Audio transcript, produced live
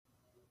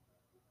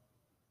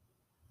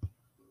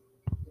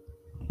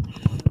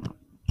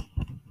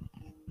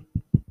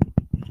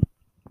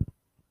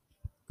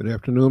Good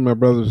afternoon, my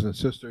brothers and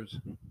sisters.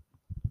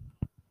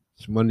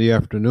 It's Monday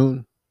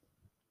afternoon,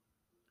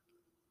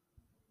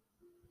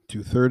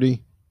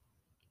 2:30.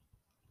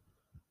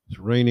 It's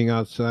raining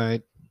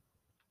outside.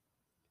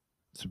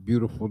 It's a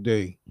beautiful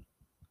day.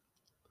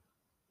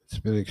 It's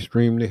been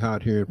extremely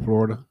hot here in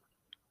Florida,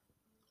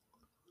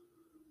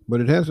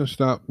 but it hasn't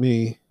stopped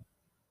me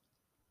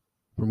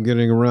from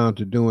getting around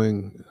to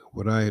doing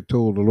what I had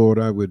told the Lord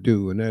I would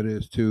do, and that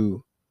is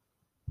to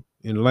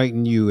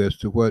enlighten you as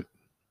to what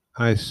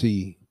I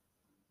see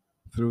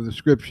through the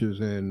scriptures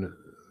and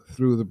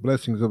through the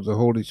blessings of the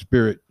Holy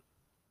Spirit.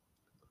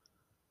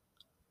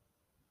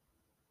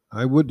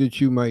 I would that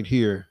you might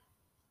hear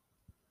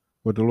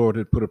what the Lord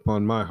had put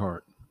upon my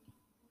heart.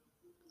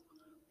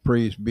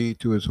 Praise be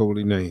to his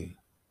holy name.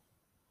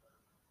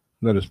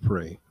 Let us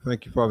pray.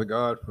 Thank you, Father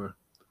God, for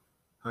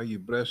how you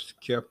blessed,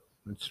 kept,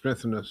 and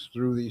strengthened us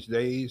through these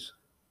days,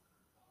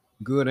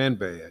 good and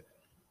bad.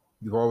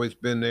 You've always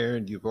been there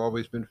and you've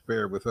always been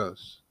fair with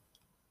us.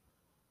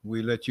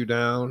 We let you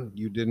down.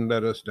 You didn't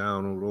let us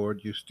down, oh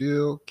Lord. You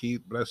still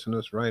keep blessing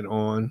us right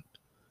on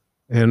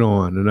and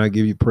on. And I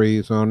give you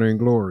praise, honor, and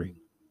glory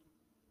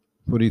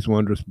for these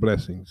wondrous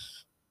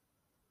blessings.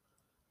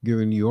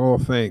 Giving you all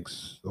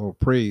thanks, all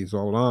praise,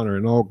 all honor,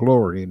 and all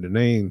glory in the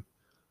name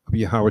of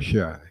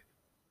Yahushua,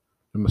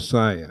 the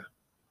Messiah.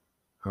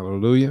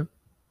 Hallelujah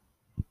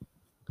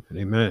and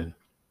amen.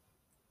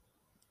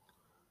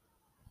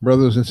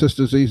 Brothers and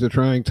sisters, these are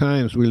trying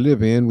times we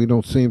live in. We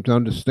don't seem to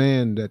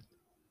understand that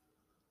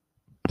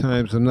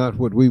times are not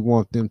what we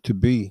want them to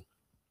be.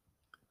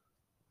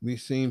 We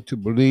seem to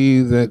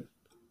believe that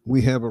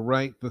we have a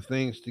right for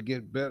things to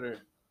get better,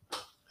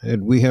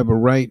 and we have a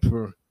right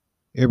for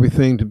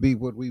everything to be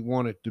what we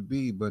want it to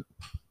be, but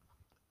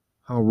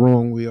how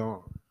wrong we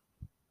are.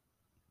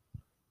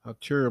 How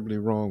terribly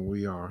wrong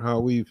we are.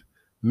 How we've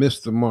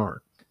missed the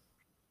mark.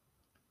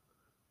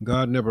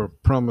 God never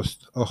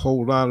promised a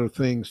whole lot of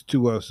things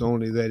to us,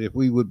 only that if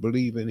we would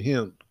believe in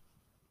him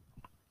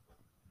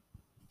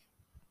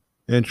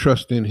and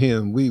trust in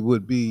him, we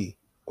would be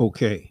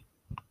okay.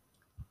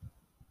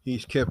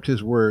 He's kept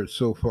his word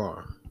so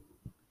far.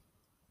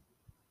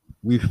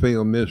 We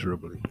fail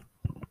miserably.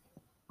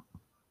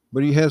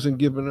 But he hasn't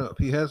given up.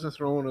 He hasn't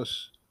thrown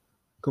us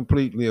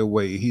completely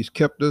away. He's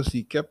kept us.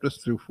 He kept us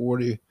through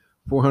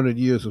 400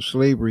 years of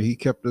slavery. He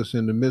kept us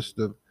in the midst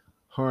of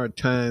hard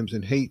times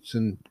and hates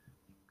and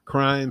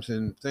crimes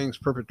and things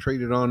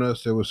perpetrated on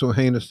us that were so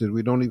heinous that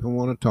we don't even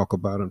want to talk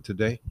about them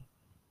today.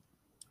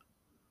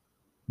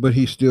 But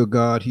he's still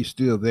God. He's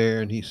still there,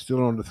 and he's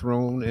still on the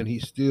throne, and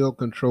he's still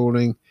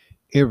controlling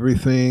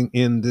everything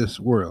in this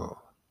world.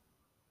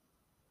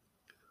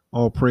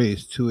 All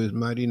praise to his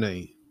mighty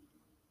name.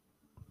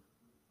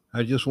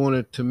 I just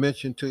wanted to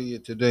mention to you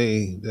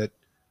today that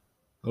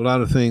a lot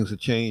of things are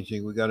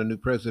changing. We got a new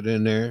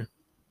president there,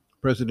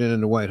 president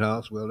in the White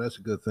House. Well, that's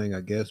a good thing,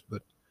 I guess,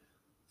 but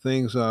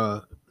things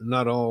are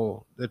not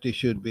all that they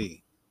should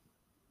be.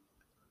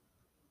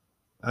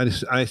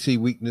 I see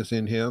weakness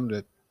in him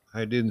that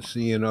I didn't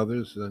see in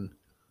others,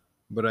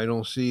 but I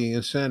don't see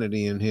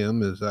insanity in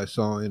him as I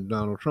saw in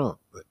Donald Trump.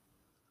 But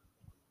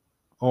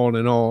all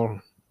in all,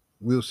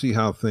 we'll see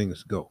how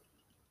things go.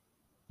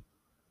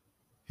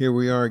 Here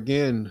we are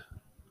again.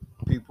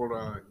 People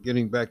are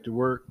getting back to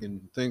work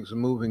and things are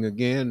moving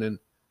again. And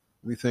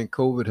we think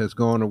COVID has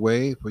gone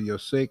away. For your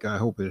sake, I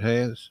hope it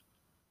has.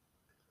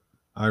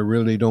 I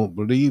really don't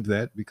believe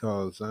that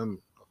because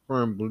I'm a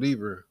firm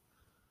believer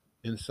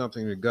in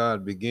something that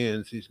God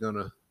begins. He's going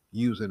to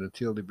use it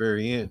until the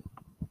very end.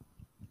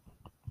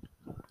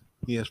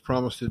 He has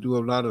promised to do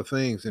a lot of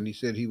things, and he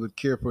said he would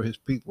care for his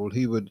people.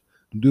 He would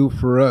do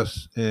for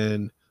us,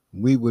 and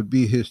we would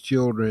be his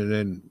children,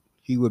 and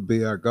he would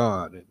be our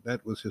God. And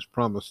that was his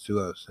promise to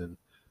us. And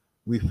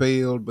we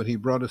failed, but he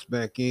brought us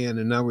back in,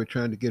 and now we're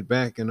trying to get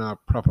back in our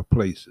proper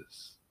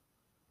places.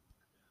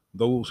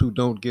 Those who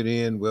don't get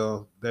in,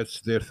 well,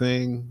 that's their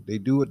thing. They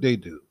do what they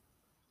do.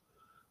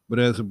 But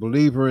as a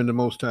believer in the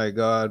Most High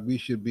God, we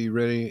should be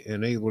ready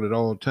and able at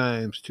all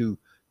times to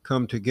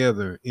come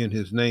together in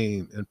his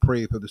name and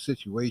pray for the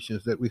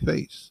situations that we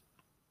face.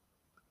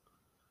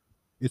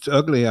 It's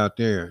ugly out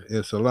there.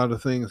 It's a lot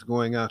of things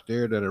going out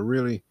there that are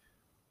really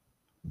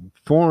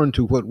foreign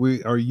to what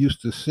we are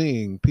used to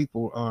seeing.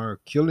 People are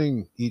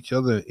killing each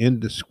other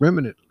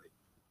indiscriminately.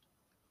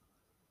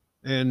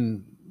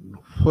 And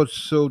what's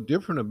so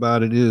different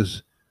about it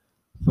is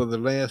for the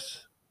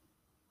last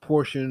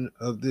portion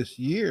of this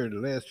year, the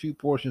last few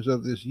portions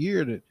of this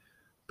year, that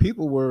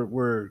people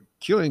were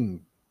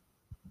killing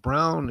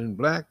brown and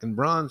black and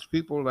bronze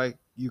people like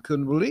you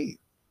couldn't believe.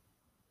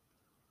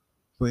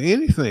 For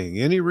anything,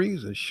 any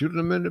reason, shooting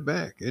them in the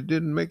back. It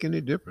didn't make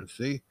any difference.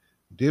 They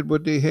did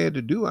what they had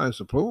to do, I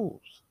suppose.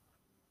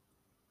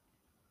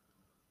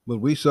 But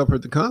we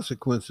suffered the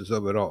consequences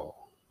of it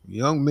all.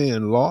 Young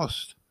men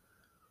lost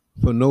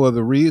for no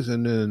other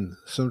reason than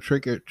some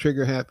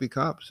trigger happy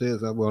cop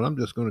says, well, I'm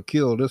just going to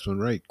kill this one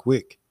right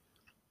quick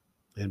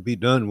and be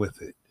done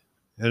with it.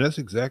 And that's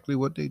exactly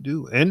what they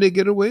do. And they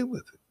get away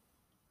with it.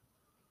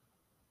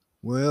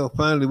 Well,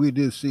 finally, we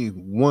did see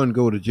one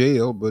go to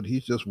jail, but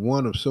he's just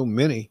one of so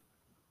many.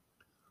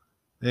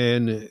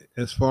 And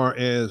as far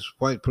as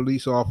white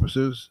police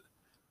officers,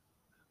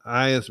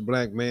 I, as a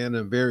black man,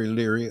 am very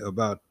leery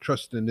about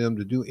trusting them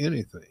to do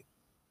anything.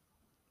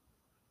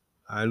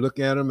 I look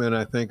at them and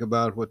I think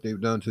about what they've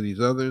done to these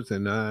others,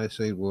 and I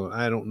say, well,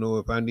 I don't know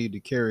if I need to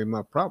carry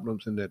my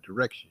problems in that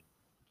direction.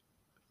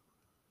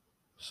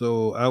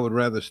 So I would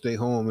rather stay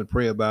home and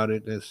pray about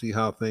it and see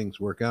how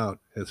things work out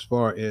as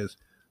far as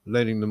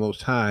letting the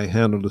Most High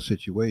handle the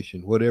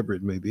situation, whatever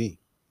it may be.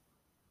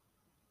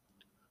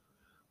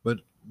 But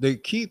they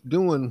keep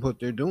doing what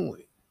they're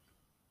doing.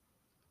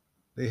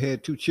 They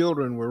had two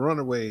children were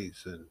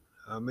runaways, and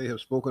I may have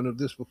spoken of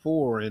this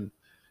before, and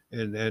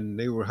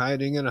they were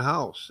hiding in a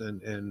house,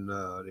 and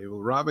they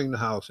were robbing the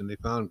house, and they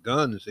found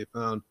guns. They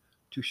found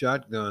two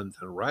shotguns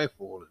and a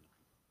rifle, and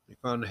they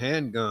found a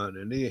handgun,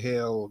 and they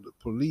held the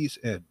police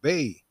at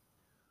bay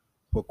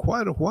for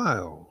quite a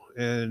while,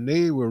 and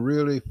they were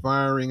really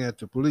firing at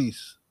the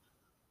police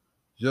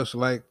just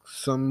like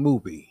some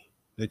movie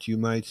that you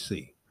might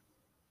see.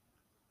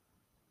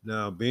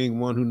 Now, being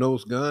one who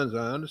knows guns,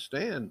 I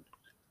understand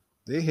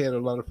they had a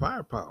lot of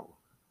firepower.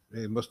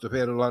 They must have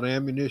had a lot of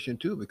ammunition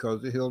too,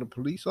 because they held the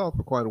police off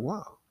for quite a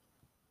while.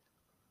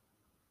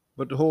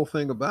 But the whole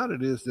thing about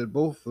it is that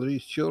both of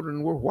these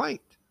children were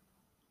white.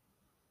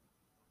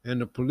 And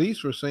the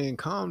police were saying,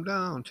 "Calm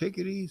down, take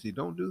it easy,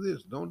 don't do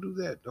this, don't do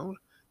that, don't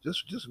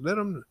just let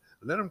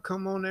them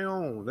come on their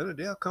own.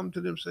 They'll come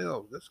to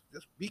themselves.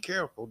 Just be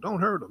careful.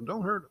 Don't hurt them.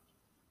 Don't hurt them."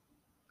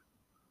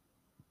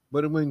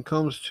 But when it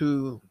comes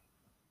to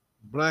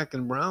black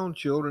and brown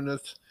children,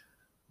 that's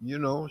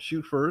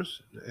shoot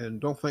first and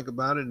don't think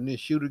about it, and then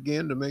shoot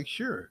again to make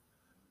sure.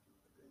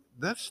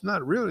 That's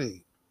not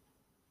really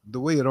the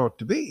way it ought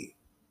to be.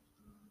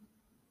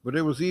 But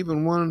there was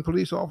even one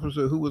police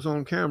officer who was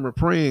on camera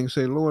praying,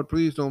 say, "Lord,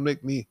 please don't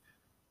make me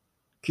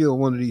kill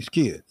one of these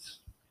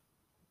kids."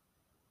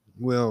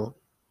 Well,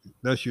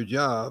 that's your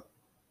job,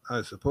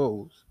 I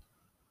suppose.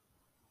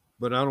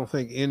 But I don't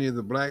think any of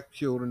the black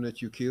children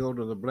that you killed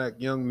or the black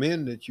young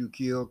men that you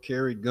killed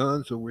carried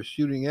guns or were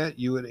shooting at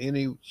you in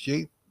any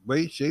shape,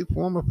 way, shape,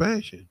 form, or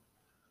fashion.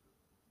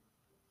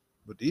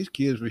 But these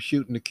kids were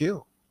shooting to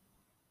kill.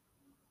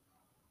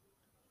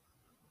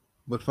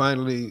 But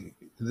finally,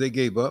 they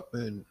gave up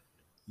and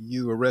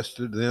you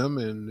arrested them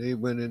and they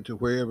went into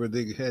wherever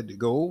they had to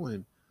go.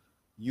 And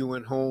you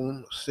went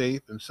home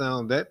safe and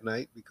sound that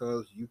night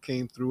because you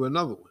came through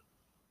another one.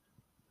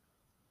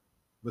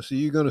 But see,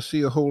 you're going to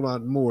see a whole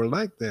lot more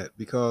like that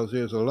because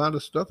there's a lot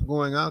of stuff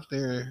going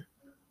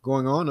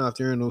on out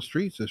there in those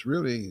streets that's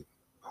really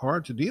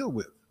hard to deal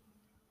with.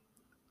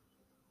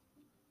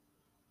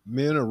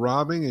 Men are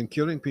robbing and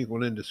killing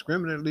people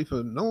indiscriminately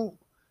for no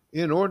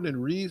inordinate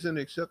reason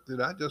except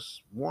that I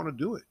just want to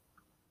do it.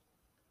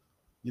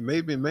 You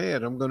made me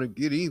mad. I'm going to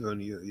get even.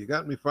 You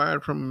got me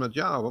fired from my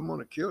job. I'm going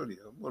to kill you.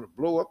 I'm going to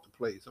blow up the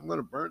place. I'm going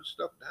to burn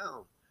stuff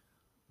down.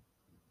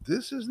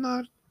 This is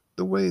not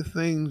the way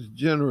things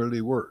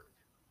generally work,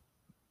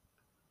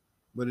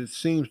 but it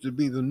seems to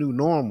be the new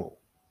normal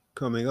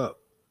coming up.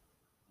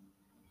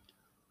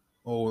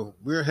 Oh,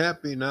 we're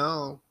happy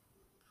now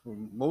for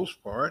the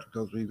most part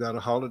because we've got a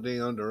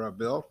holiday under our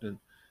belt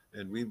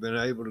and we've been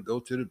able to go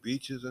to the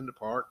beaches and the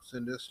parks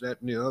and this,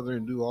 that, and the other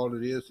and do all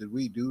it is that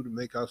we do to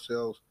make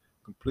ourselves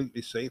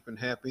completely safe and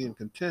happy and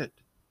content.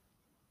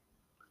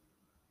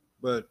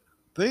 But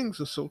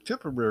things are so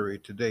temporary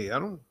today. I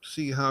don't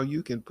see how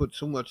you can put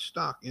so much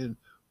stock in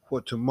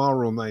what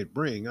tomorrow might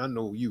bring. I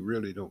know you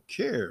really don't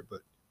care,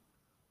 but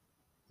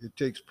it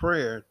takes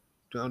prayer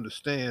to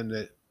understand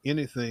that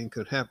anything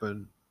could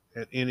happen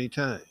at any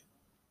time.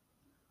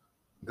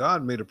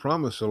 God made a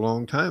promise a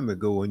long time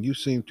ago, and you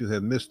seem to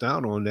have missed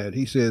out on that.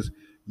 He says,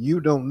 "You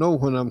don't know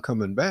when I'm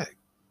coming back."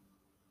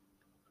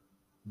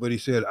 But He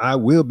said, "I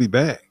will be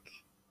back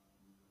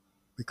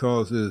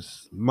because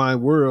it's my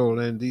world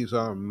and these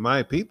are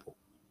my people."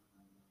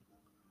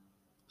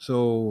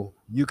 So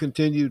you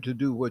continue to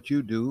do what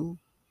you do,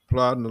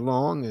 plodding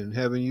along and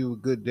having you a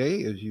good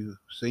day as you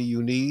say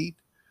you need,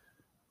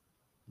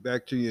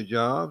 back to your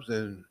jobs.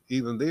 And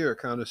even they are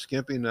kind of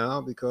skimpy now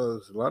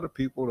because a lot of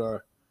people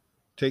are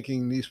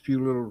taking these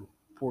few little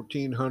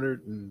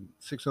 $1,400 and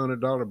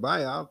 $600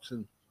 buyouts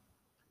and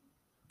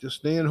just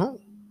staying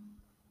home.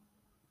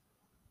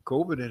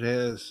 COVID, it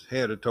has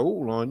had a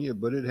toll on you,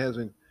 but it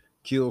hasn't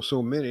killed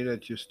so many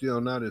that you're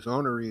still not as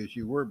ornery as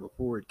you were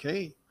before it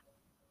came.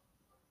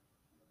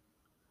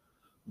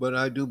 But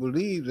I do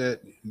believe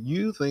that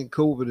you think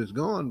COVID is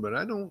gone, but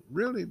I don't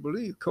really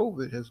believe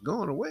COVID has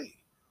gone away.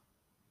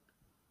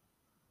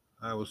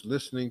 I was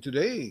listening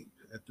today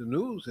at the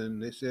news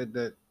and they said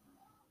that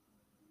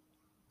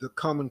the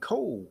common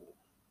cold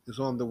is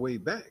on the way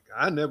back.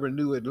 I never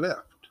knew it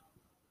left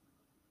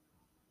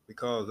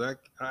because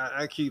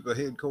I keep a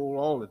head cold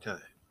all the time.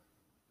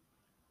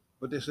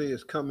 But they say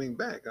it's coming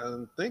back.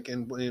 I'm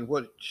thinking in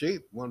what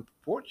shape, one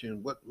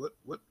fortune, what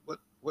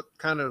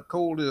kind of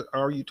cold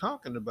are you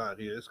talking about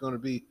here? It's going to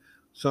be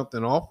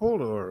something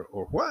awful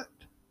or what?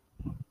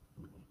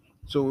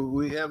 So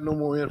we have no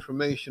more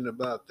information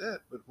about that.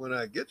 But when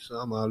I get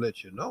some, I'll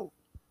let you know.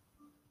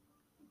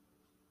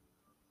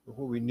 But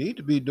what we need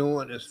to be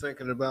doing is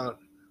thinking about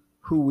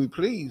who we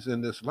please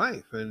in this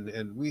life.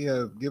 And we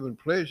have given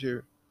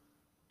pleasure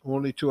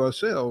only to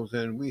ourselves,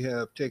 and we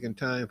have taken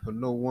time for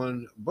no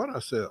one but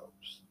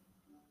ourselves.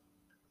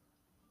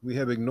 We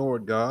have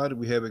ignored God.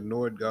 We have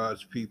ignored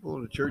God's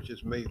people. The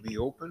churches may be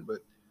open, but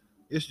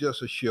it's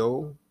just a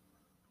show.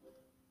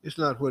 It's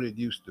not what it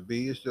used to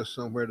be. It's just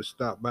somewhere to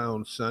stop by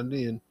on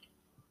Sunday, and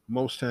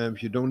most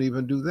times you don't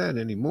even do that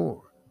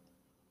anymore.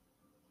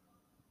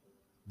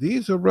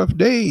 These are rough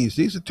days.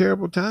 These are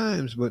terrible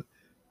times, but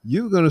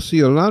you're going to see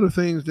a lot of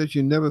things that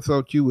you never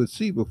thought you would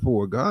see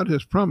before. God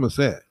has promised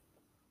that.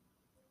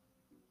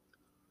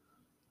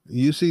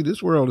 You see,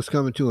 this world is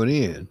coming to an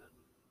end,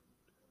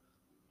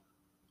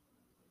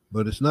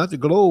 but it's not the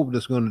globe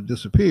that's going to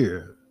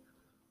disappear.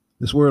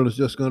 This world is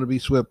just going to be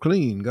swept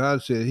clean.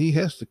 God said He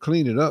has to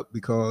clean it up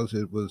because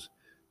it was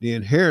the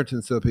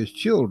inheritance of His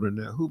children.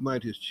 Now, who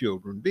might His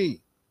children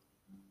be?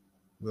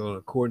 Well,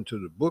 according to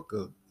the book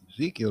of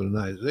Ezekiel and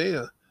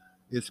Isaiah,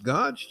 it's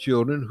God's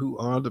children who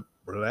are the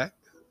black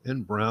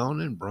and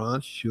brown and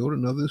bronze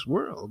children of this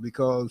world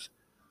because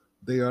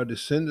they are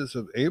descendants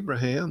of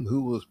Abraham,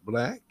 who was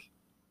black.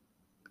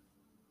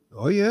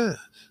 Oh, yes,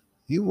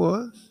 he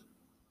was.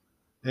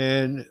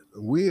 And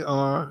we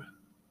are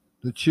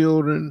the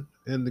children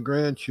and the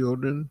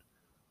grandchildren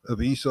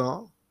of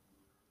Esau.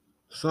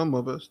 Some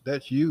of us,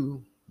 that's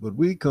you, but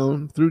we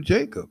come through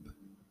Jacob.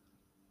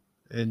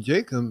 And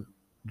Jacob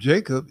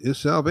is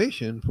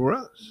salvation for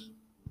us.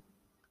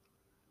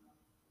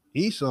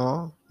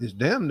 Esau is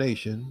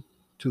damnation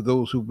to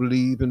those who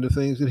believe in the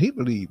things that he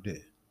believed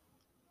in.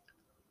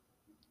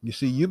 You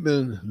see, you've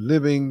been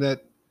living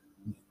that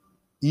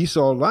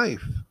Esau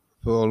life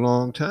for a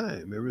long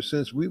time. Ever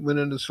since we went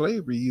into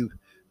slavery, you've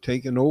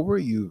taken over,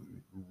 you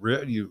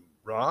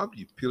robbed,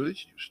 you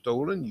pillaged, you've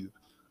stolen, you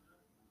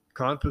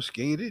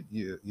confiscated,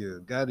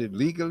 you got it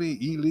legally,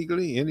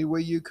 illegally, any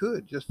way you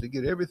could, just to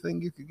get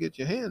everything you could get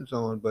your hands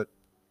on. But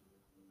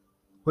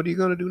what are you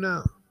going to do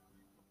now?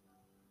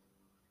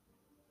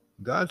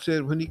 God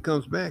said when He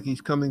comes back,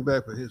 He's coming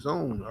back for His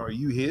own. Are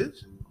you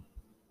His?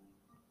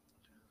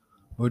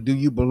 Or do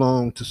you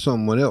belong to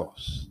someone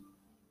else?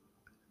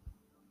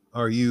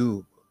 Are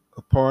you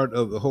a part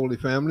of the Holy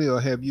Family,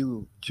 or have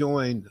you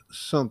joined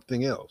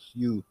something else?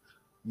 You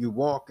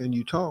walk and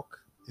you talk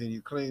and you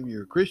claim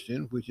you're a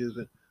Christian, which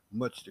isn't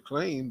much to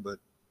claim, but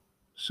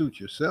suit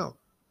yourself.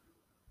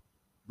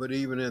 But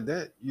even in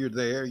that, you're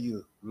there,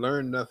 you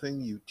learn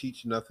nothing, you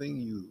teach nothing,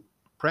 you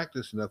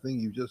practice nothing,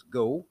 you just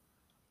go,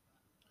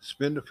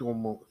 spend a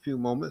few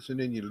moments, and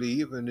then you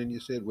leave, and then you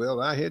said, well,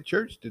 I had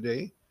church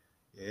today.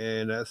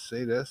 And I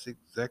say that's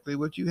exactly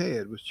what you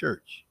had was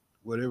church,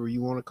 whatever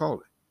you want to call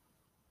it.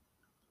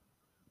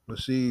 But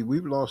see,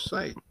 we've lost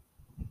sight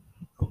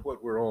of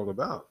what we're all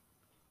about.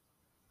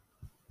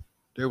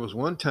 There was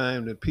one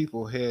time that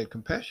people had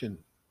compassion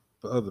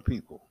for other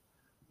people,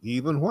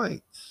 even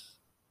whites.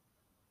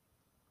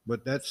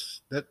 But that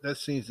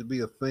seems to be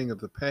a thing of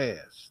the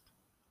past.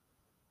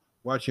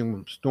 Watching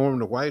them storm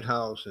the White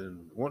House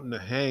and wanting to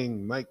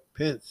hang Mike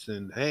Pence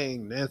and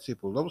hang Nancy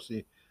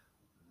Pelosi,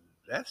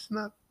 that's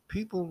not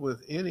people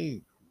with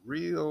any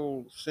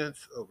real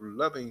sense of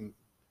loving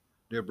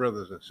their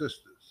brothers and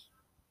sisters.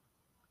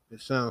 It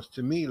sounds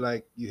to me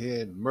like you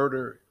had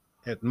murder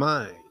at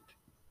mind.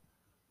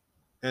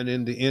 And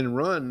in the end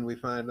run, we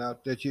find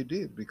out that you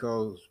did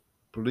because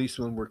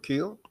policemen were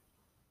killed,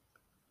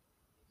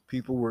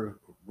 people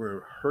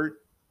were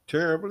hurt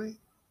terribly,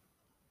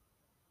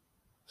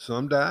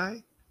 some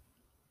died.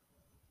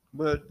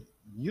 But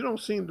you don't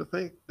seem to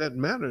think that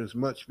matters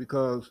much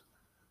because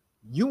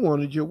you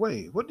wanted your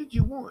way. What did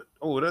you want?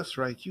 Oh, that's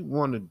right. You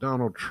wanted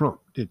Donald Trump,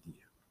 didn't you?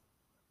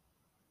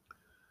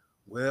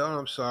 Well,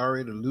 I'm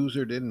sorry, the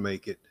loser didn't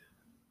make it.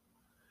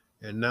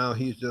 And now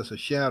he's just a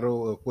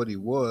shadow of what he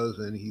was,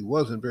 and he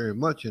wasn't very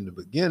much in the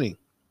beginning.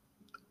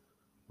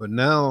 But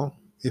now,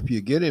 if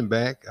you get him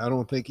back, I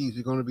don't think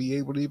he's going to be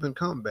able to even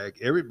come back.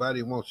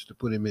 Everybody wants to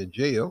put him in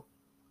jail.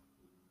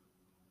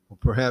 Well,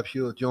 perhaps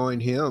you'll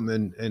join him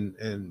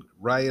and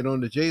riot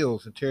on the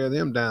jails and tear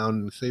them down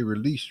and say,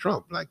 release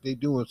Trump, like they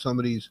do in some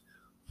of these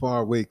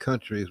faraway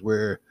countries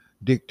where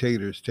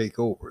dictators take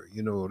over.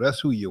 You know,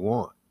 that's who you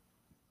want.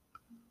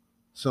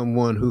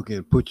 Someone who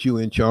can put you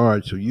in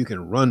charge so you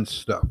can run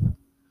stuff.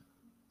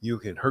 You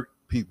can hurt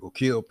people,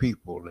 kill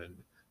people, and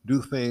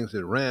do things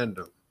at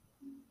random.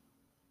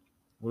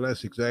 Well,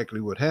 that's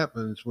exactly what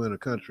happens when a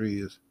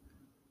country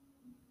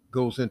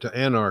goes into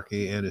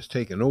anarchy and is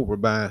taken over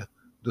by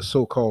the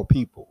so-called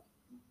people.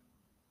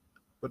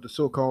 But the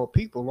so-called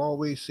people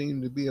always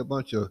seem to be a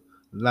bunch of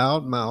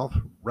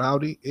loudmouth,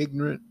 rowdy,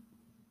 ignorant,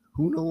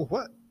 who knows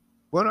what.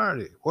 What are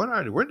they? What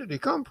are they? Where did they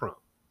come from?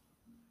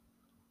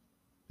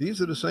 These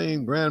are the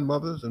same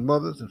grandmothers and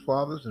mothers and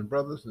fathers and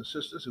brothers and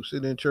sisters who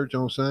sit in church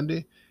on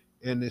Sunday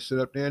and they sit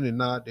up there and they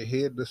nod their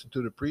head, listen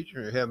to the preacher,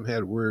 and haven't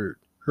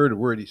heard a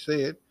word he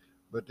said,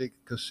 but they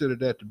consider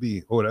that to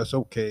be, oh, that's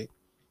okay.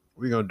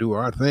 We're gonna do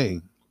our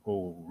thing.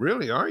 Oh,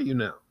 really? Are you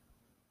now?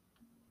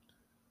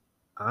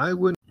 I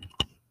would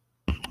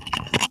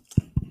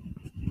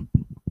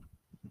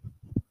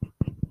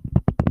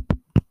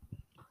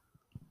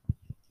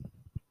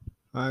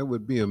I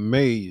would be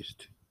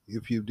amazed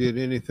if you did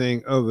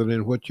anything other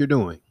than what you're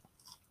doing.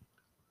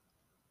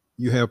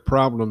 You have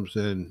problems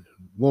and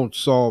won't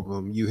solve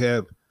them. You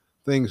have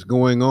things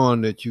going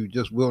on that you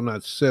just will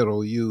not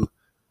settle. You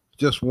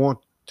just want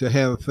to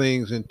have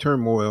things in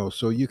turmoil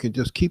so you can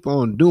just keep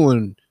on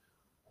doing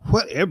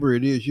whatever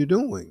it is you're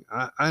doing.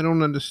 I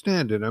don't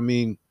understand it. I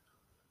mean,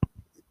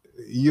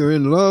 you're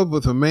in love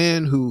with a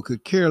man who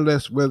could care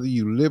less whether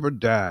you live or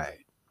die.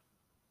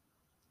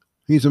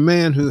 He's a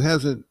man who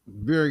hasn't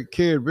very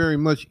cared very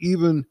much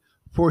even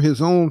for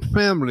his own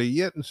family,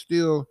 yet and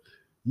still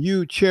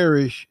you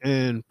cherish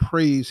and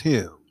praise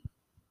him.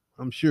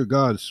 I'm sure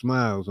God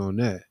smiles on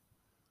that.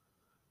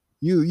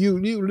 You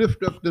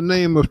lift up the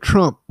name of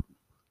Trump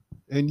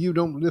and you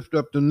don't lift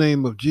up the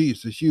name of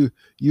Jesus. You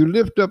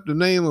lift up the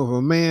name of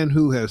a man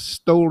who has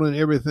stolen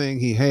everything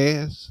he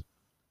has,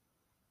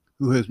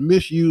 who has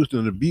misused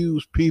and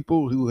abused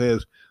people, who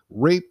has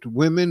raped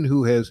women,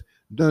 who has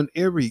done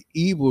every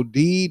evil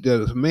deed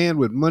that a man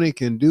with money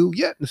can do,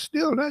 yet and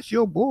still that's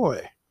your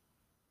boy.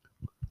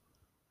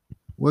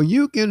 Well,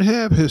 you can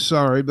have his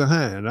sorry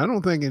behind. I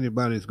don't think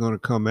anybody's going to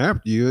come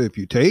after you if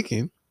you take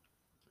him.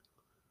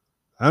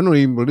 I don't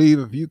even believe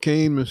if you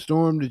came and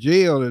stormed the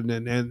jail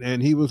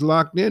and he was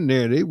locked in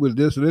there, they would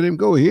just let him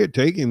go. Here,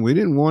 take him. We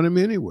didn't want him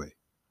anyway.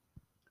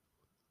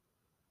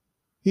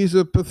 He's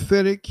a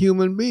pathetic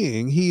human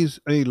being. He's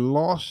a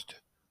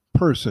lost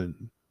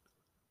person.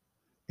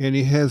 And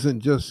he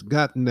hasn't just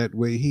gotten that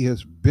way, he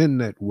has been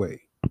that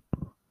way.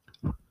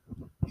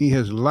 He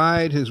has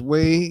lied his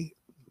way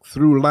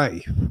through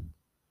life.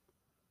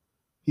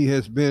 He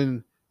has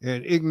been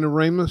an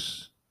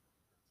ignoramus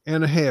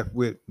and a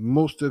half-wit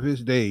most of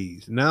his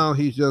days. Now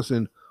he's just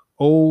an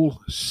old,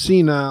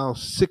 senile,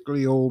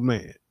 sickly old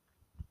man.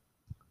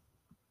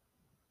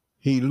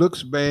 He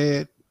looks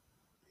bad.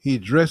 He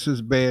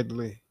dresses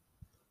badly.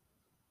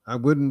 I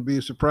wouldn't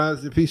be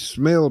surprised if he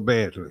smelled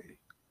badly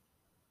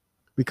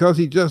because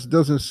he just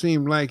doesn't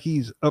seem like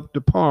he's up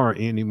to par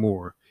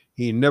anymore.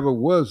 He never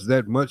was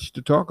that much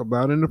to talk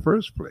about in the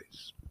first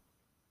place.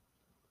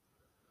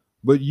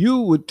 But you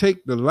would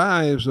take the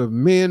lives of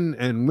men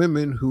and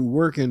women who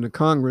work in the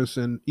Congress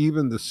and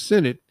even the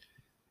Senate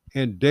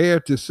and dare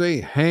to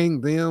say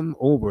hang them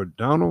over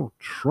Donald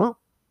Trump?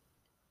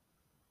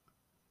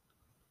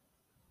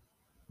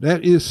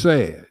 That is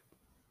sad.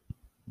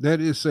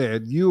 That is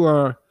sad. You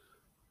are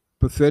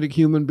pathetic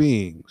human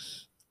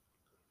beings.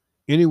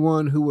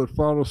 Anyone who would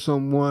follow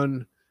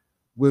someone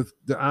with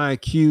the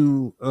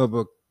IQ of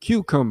a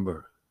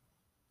cucumber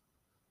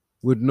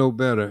would know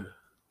better.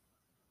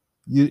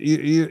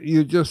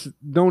 You just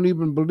don't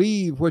even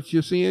believe what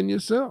you're seeing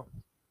yourself.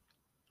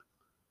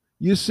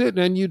 You sit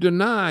and you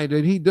deny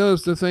that he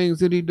does the things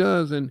that he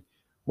does. And,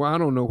 well, I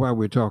don't know why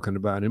we're talking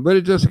about him, but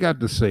it just got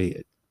to say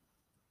it.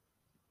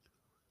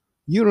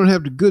 You don't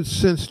have the good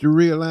sense to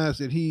realize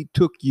that he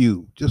took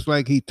you, just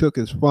like he took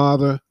his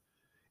father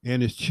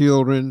and his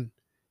children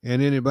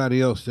and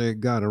anybody else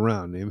that got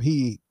around him.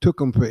 He took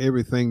them for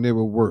everything they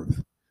were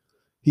worth.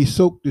 He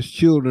soaked his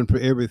children for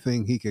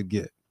everything he could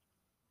get.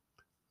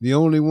 The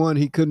only one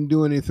he couldn't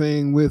do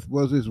anything with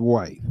was his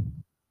wife.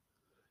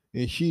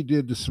 And she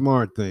did the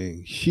smart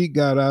thing. She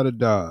got out of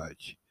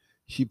Dodge.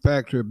 She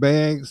packed her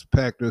bags,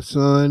 packed her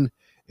son,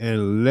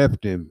 and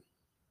left him.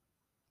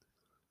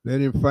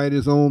 Let him fight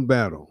his own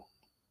battle.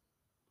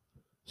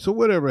 So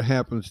whatever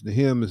happens to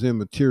him is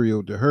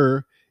immaterial to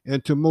her,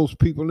 and to most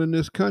people in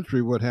this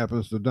country, what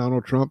happens to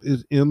Donald Trump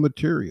is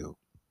immaterial.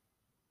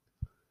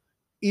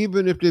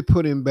 Even if they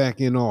put him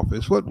back in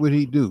office, what would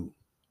he do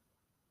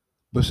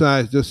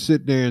besides just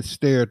sit there and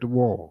stare at the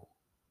wall?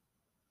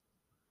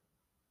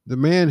 The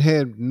man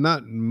had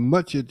not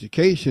much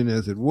education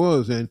as it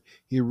was, and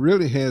he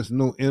really has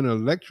no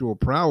intellectual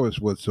prowess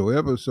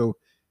whatsoever, so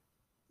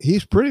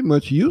he's pretty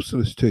much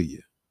useless to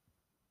you.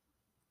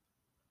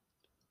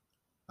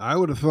 I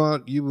would have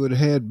thought you would have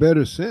had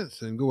better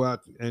sense and go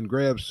out and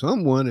grab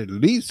someone, at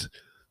least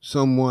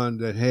someone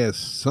that has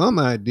some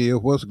idea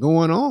of what's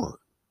going on.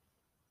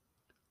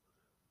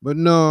 But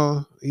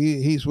no,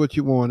 he's what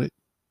you wanted,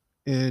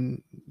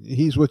 and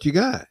he's what you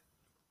got.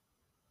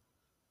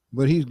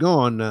 But he's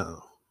gone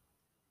now.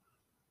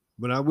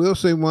 But I will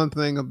say one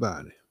thing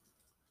about it.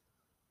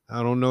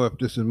 I don't know if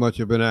this is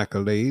much of an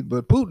accolade,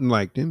 but Putin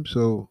liked him,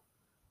 so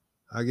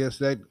I guess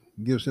that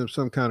gives him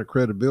some kind of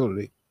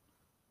credibility.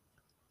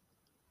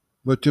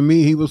 But to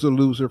me, he was a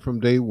loser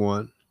from day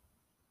one.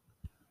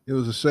 It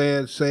was a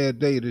sad, sad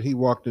day that he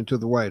walked into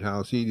the White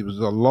House. He was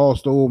a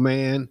lost old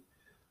man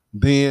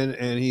then,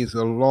 and he's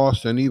a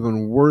lost and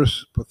even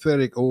worse,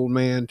 pathetic old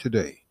man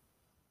today.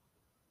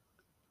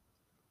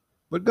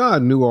 But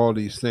God knew all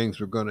these things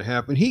were going to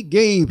happen. He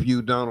gave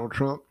you Donald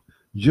Trump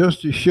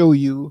just to show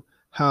you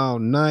how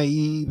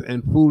naive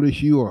and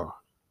foolish you are.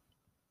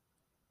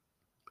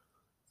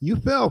 You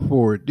fell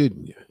for it,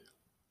 didn't you?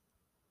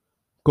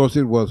 Of course,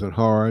 it wasn't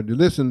hard. To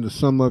listen to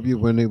some of you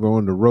when they were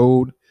on the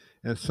road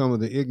and some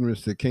of the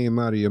ignorance that came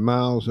out of your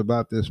mouths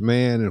about this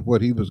man and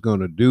what he was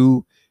going to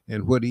do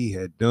and what he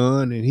had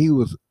done. And he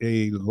was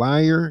a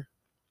liar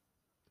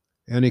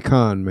and a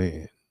con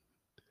man,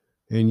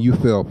 and you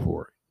fell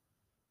for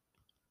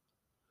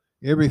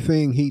it.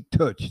 Everything he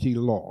touched, he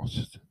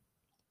lost.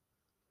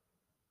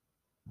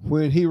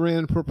 When he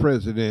ran for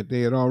president,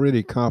 they had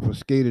already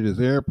confiscated his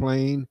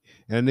airplane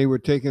and they were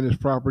taking his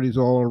properties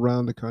all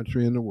around the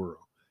country and the world.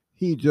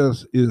 He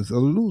just is a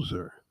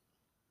loser.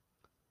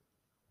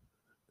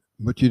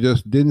 But you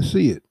just didn't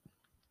see it.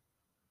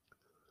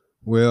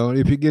 Well,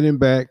 if you get him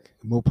back,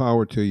 more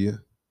power to you.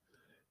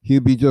 He'll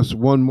be just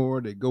one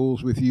more that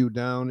goes with you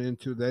down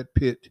into that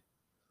pit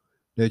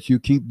that you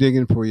keep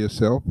digging for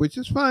yourself, which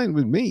is fine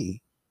with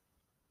me.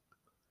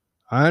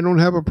 I don't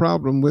have a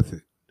problem with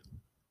it.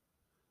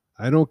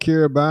 I don't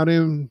care about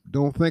him.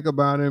 Don't think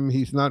about him.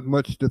 He's not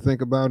much to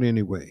think about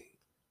anyway.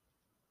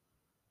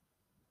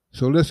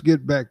 So let's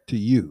get back to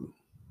you.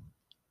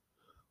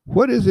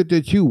 What is it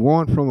that you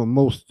want from a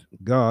most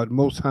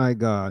high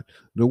God,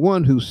 the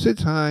one who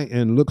sits high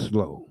and looks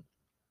low?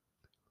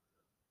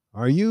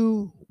 Are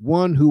you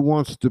one who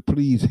wants to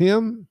please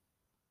him?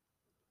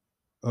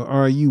 Or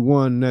are you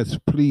one that's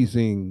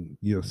pleasing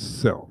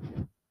yourself?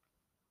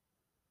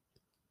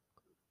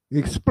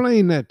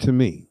 Explain that to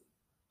me.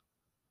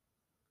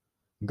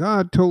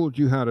 God told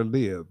you how to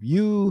live.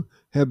 You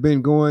have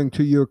been going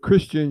to your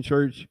Christian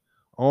church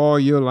all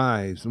your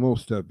lives,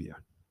 most of you.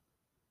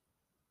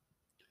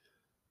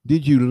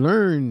 Did you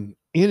learn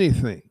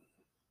anything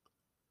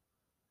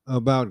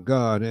about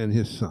God and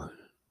his son?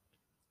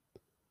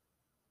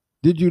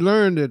 Did you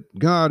learn that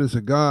God is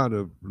a God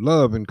of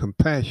love and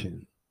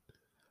compassion,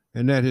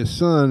 and that his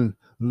son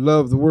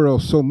loved the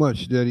world so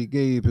much that he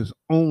gave his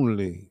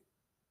only,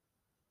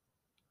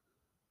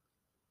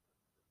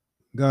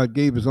 God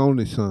gave his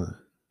only son?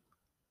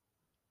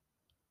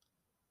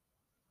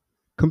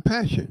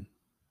 Compassion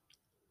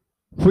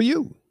for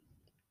you.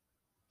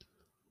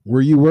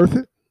 Were you worth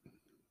it?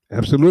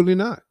 Absolutely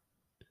not.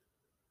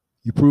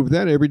 You prove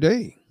that every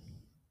day.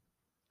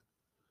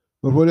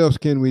 But what else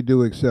can we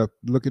do except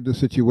look at the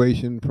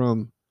situation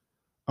from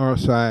our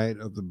side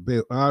of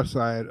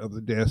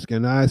the desk,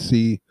 and I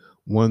see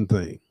one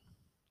thing.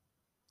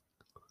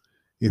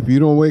 If you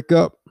don't wake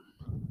up,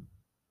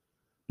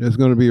 there's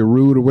going to be a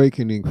rude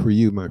awakening for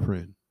you, my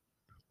friend.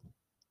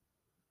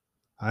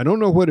 I don't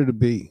know what it'll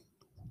be.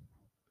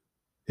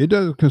 It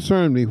doesn't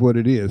concern me what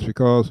it is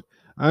because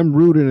I'm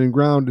rooted and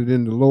grounded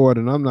in the Lord,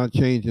 and I'm not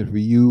changing for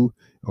you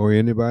or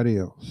anybody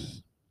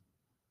else.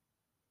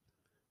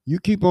 You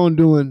keep on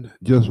doing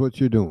just what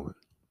you're doing.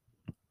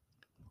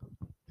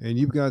 And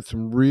you've got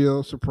some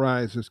real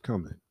surprises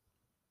coming.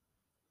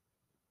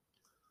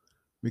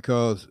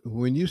 Because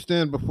when you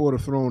stand before the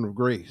throne of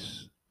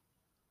grace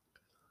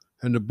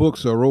and the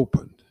books are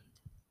opened,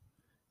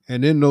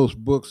 and in those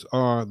books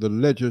are the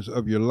ledgers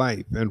of your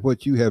life and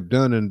what you have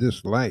done in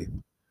this life,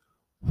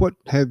 what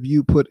have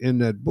you put in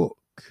that book?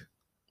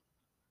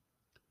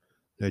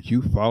 That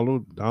you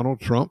followed Donald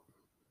Trump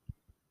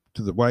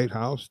to the White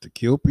House to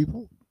kill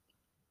people?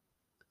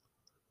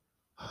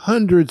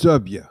 Hundreds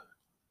of you.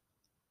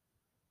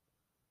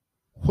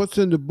 What's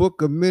in the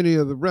book of many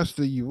of the rest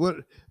of you?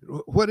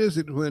 What is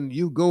it when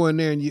you go in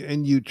there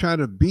and you try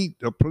to beat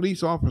a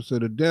police officer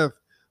to death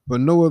for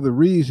no other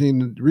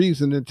reason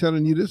than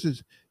telling you this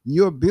is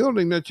your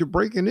building that you're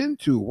breaking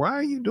into? Why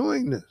are you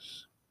doing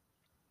this?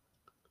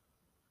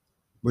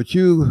 But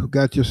you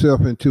got yourself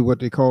into what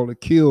they call a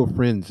kill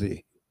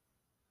frenzy.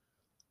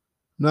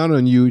 Not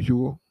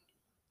unusual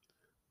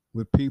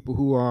with people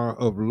who are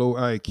of low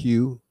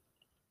IQ,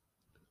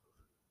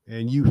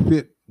 and you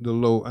fit the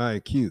low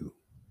IQ.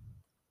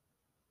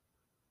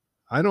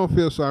 I don't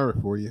feel sorry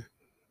for you.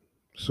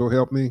 So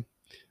help me.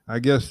 I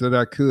guess that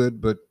I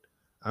could, but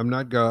I'm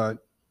not God.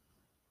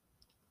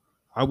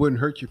 I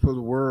wouldn't hurt you for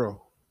the world.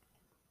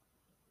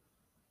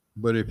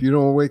 But if you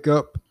don't wake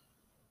up,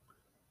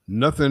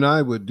 nothing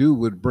I would do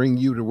would bring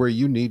you to where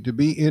you need to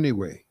be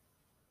anyway.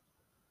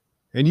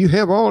 And you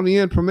have all the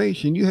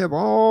information. You have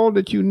all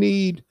that you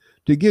need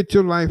to get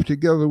your life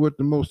together with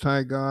the Most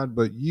High God,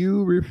 but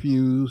you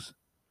refuse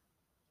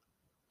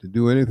to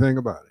do anything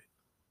about it.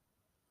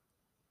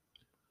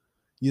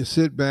 You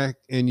sit back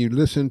and you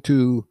listen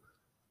to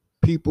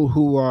people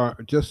who are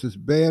just as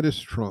bad as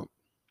Trump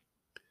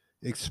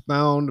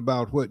expound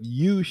about what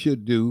you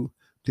should do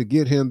to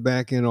get him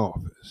back in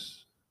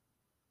office.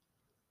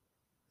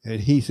 And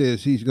he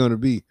says he's going to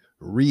be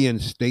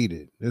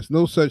reinstated. There's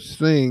no such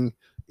thing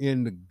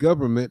in the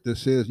government that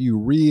says you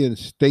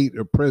reinstate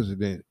a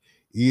president.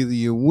 Either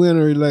you win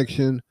an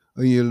election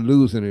or you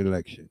lose an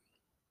election.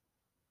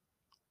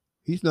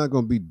 He's not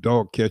going to be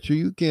dog catcher.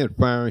 You can't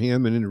fire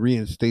him and then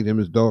reinstate him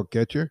as dog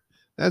catcher.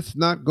 That's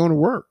not going to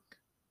work.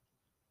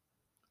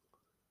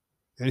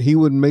 And he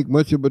wouldn't make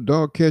much of a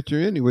dog catcher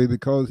anyway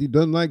because he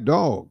doesn't like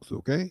dogs,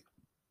 okay?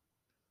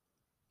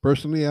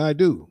 Personally, I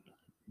do.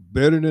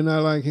 Better than I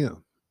like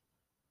him.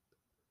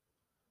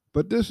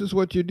 But this is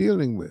what you're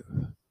dealing with.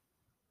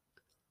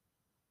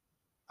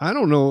 I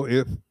don't know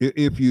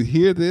if you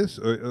hear this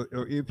or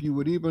if you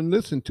would even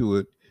listen to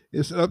it.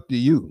 It's up to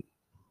you.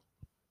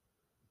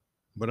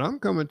 But I'm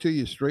coming to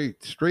you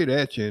straight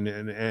at you,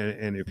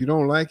 and if you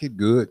don't like it,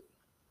 good.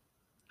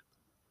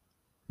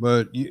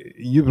 But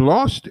you've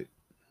lost it.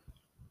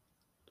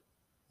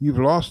 You've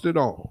lost it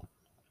all,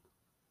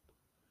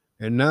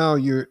 and now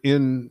you're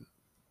in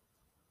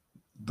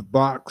the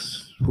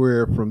box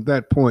where, from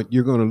that point,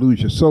 you're going to lose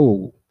your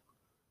soul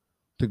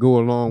to go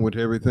along with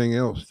everything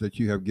else that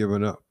you have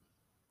given up.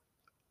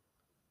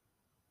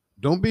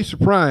 Don't be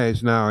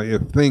surprised now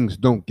if things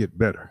don't get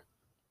better.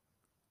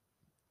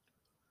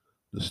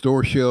 The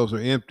store shelves are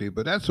empty,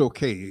 but that's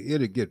okay.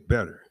 It'll get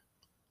better.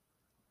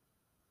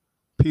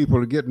 People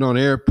are getting on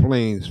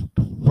airplanes,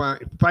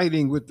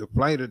 fighting with the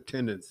flight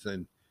attendants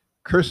and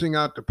cursing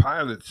out the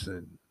pilots,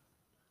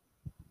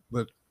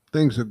 but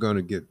things are going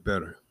to get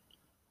better.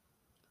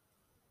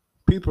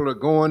 People are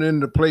going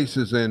into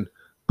places and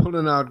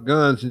pulling out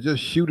guns and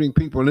just shooting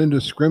people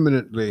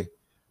indiscriminately.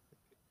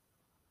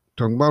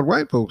 Talking about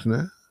white folks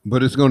now,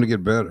 but it's going to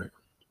get better.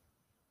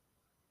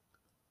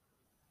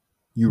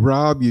 You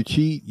rob, you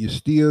cheat, you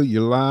steal, you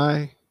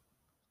lie,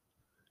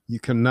 you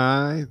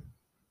connive,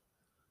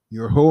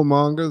 you're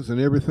whoremongers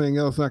and everything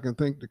else I can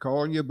think to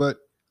call you, but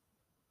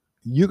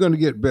you're going to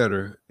get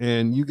better,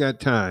 and you got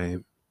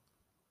time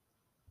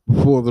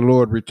before the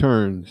Lord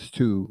returns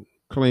to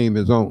claim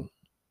his own.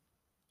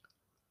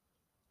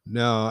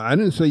 Now, I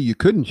didn't say you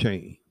couldn't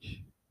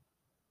change.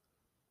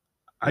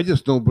 I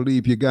just don't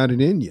believe you got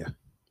it in you.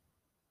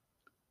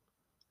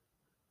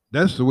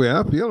 That's the way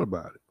I feel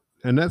about it.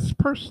 And that's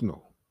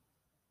personal.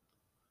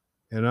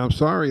 And I'm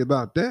sorry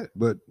about that,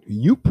 but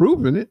you've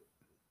proven it.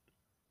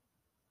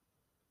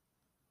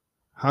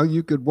 How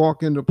you could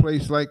walk into a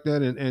place like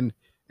that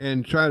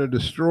and try to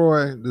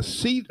destroy the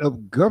seat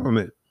of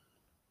government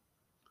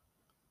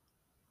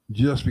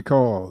just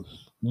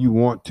because you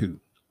want to.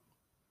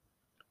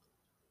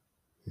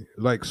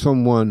 Like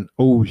someone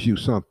owes you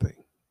something.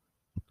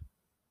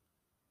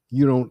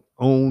 You don't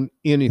own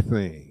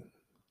anything.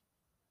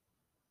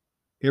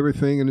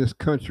 Everything in this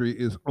country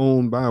is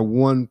owned by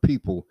one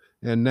people,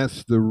 and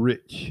that's the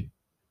rich.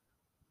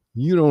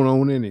 You don't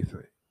own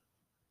anything.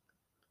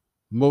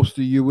 Most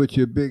of you with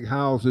your big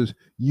houses,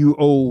 you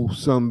owe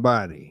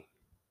somebody.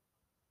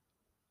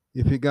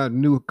 If you got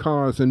new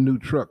cars and new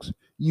trucks,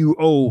 you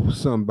owe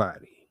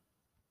somebody.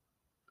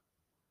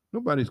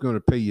 Nobody's going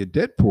to pay your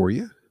debt for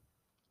you.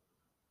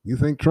 You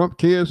think Trump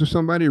cares if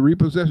somebody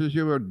repossesses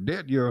your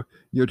debt, your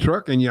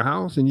truck and your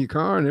house and your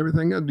car and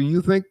everything else? Do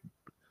you think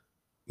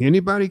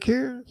anybody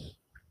cares?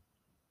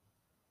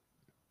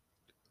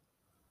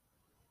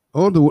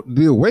 Oh,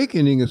 the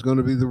awakening is going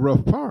to be the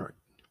rough part.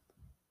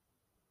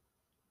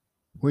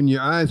 When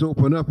your eyes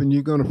open up and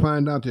you're going to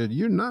find out that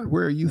you're not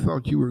where you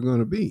thought you were going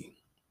to be.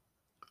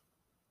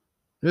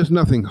 There's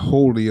nothing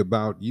holy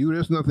about you.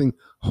 There's nothing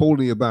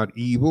holy about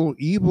evil.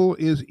 Evil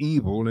is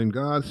evil, and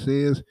God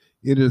says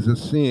it is a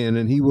sin,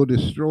 and he will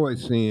destroy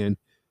sin.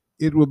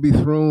 It will be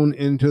thrown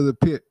into the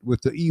pit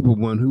with the evil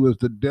one, who is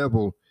the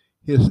devil.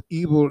 His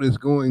evil is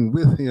going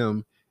with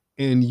him,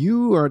 and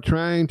you are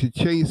trying to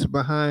chase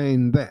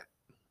behind that.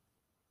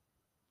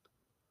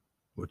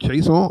 Well,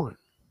 chase on.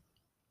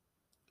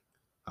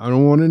 I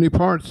don't want any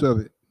parts of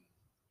it.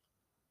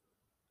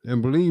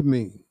 And believe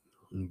me,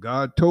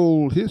 God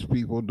told his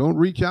people, don't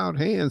reach out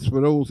hands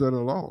for those that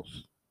are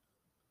lost.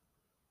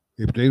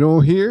 If they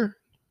don't hear,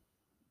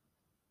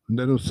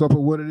 let them suffer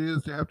what it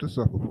is they have to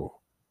suffer for.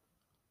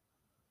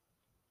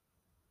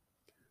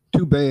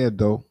 Too bad,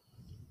 though.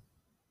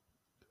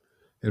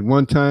 At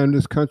one time,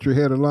 this country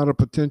had a lot of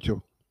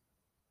potential.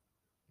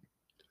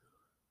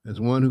 As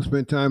one who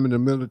spent time in the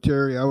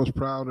military, I was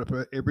proud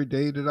of every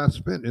day that I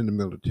spent in the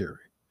military.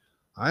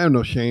 I have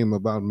no shame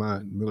about my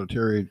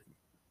military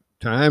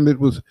time.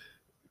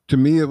 To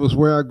me, it was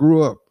where I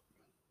grew up.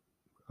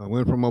 I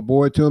went from a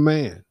boy to a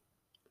man.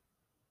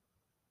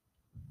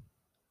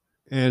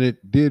 And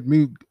it did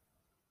me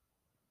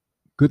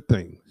good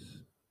things.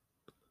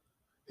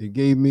 It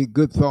gave me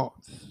good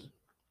thoughts.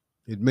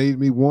 It made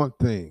me want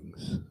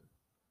things.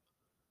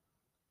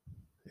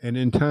 And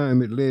in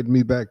time, it led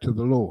me back to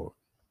the Lord.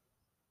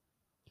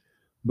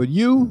 But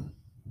you,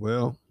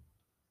 well,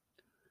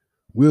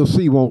 we'll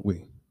see, won't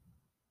we?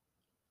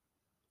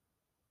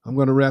 I'm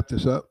going to wrap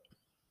this up.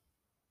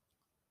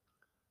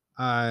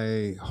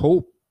 I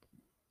hope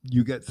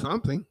you get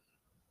something.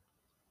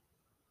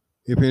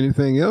 If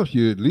anything else,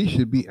 you at least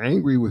should be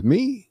angry with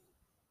me.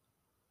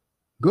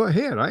 Go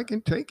ahead, I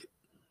can take it.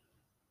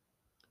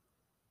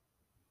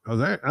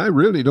 Because I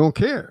really don't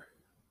care.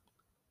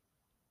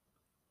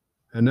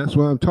 And that's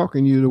why I'm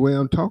talking to you the way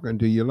I'm talking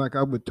to you, like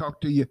I would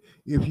talk to you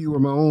if you were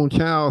my own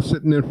child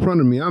sitting in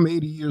front of me. I'm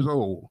 80 years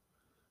old.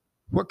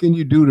 What can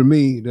you do to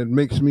me that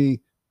makes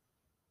me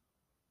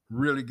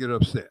really get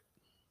upset?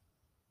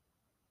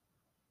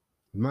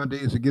 My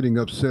days of getting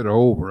upset are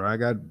over. I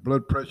got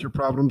blood pressure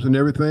problems and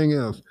everything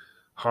else,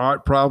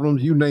 heart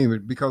problems, you name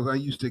it, because I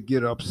used to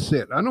get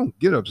upset. I don't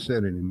get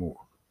upset anymore.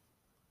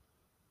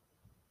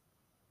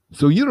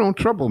 So you don't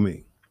trouble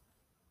me.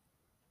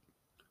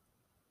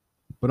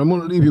 But I'm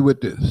going to leave you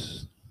with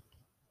this.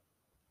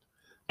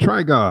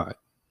 Try God.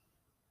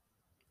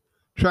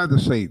 Try the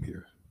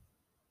Savior.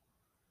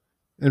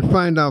 And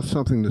find out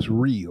something that's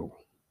real.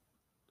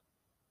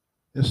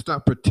 And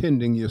stop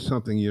pretending you're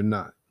something you're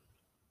not.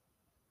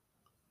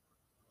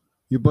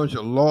 You're a bunch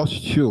of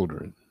lost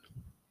children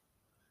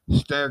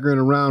staggering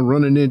around,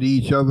 running into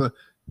each other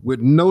with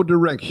no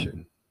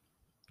direction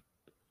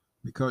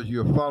because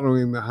you're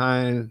following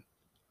behind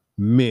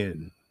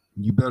men.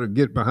 You better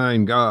get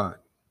behind God.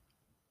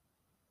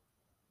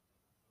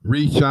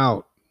 Reach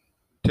out.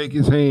 Take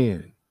his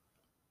hand.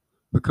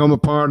 Become a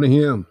part of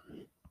him.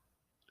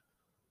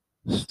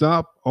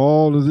 Stop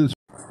all of this.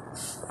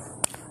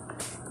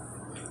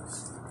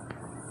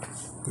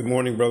 Good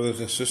morning, brothers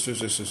and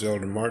sisters. This is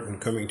Elder Martin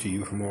coming to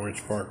you from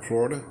Orange Park,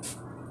 Florida.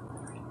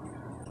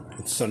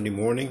 It's Sunday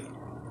morning,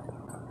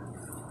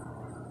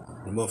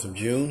 the month of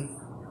June,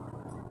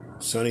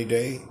 sunny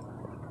day,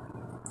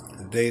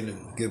 a day to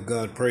give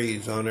God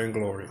praise, honor, and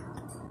glory.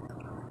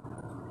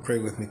 Pray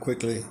with me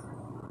quickly.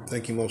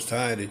 Thank you, Most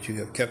High, that you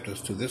have kept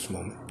us to this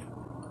moment.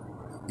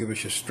 Give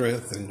us your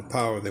strength and the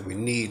power that we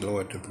need,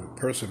 Lord, to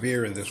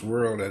persevere in this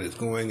world that is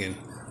going in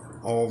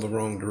all the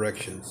wrong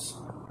directions.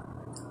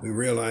 We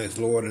realize,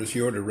 Lord, it's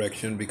your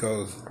direction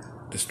because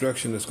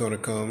destruction is going to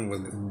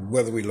come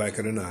whether we like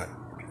it or not.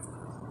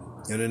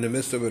 And in the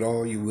midst of it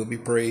all, you will be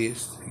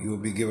praised. You will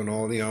be given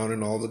all the honor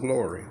and all the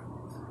glory.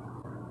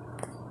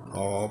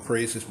 All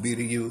praises be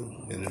to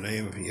you in the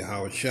name of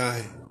Yahweh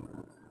Shai,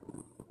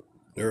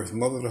 the Earth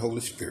Mother, the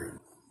Holy Spirit.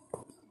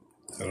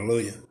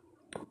 Hallelujah.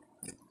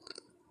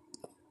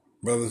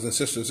 Brothers and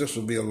sisters, this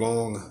will be a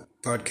long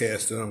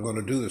podcast that I'm going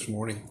to do this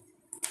morning.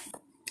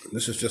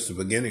 This is just the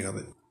beginning of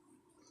it.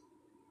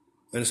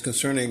 And it's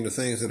concerning the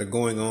things that are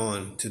going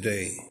on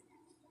today.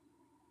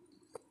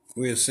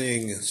 We are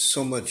seeing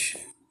so much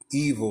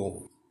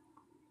evil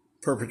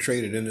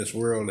perpetrated in this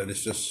world that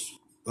it's just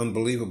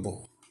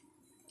unbelievable.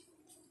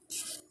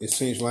 It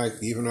seems like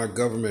even our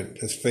government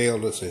has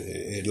failed us.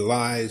 It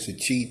lies, it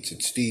cheats,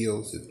 it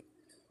steals, it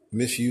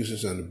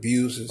misuses and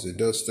abuses. It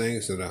does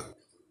things that are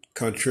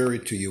contrary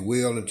to your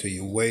will and to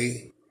your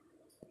way.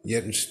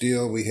 Yet and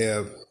still we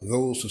have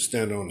those who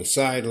stand on the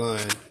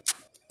sideline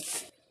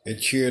and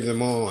cheer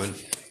them on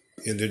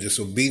in their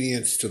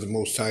disobedience to the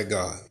Most High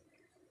God.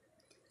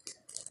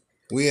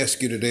 We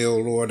ask you today, O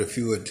Lord, if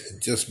you would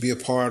just be a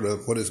part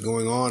of what is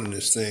going on in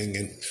this thing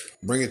and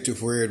bring it to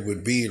where it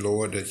would be,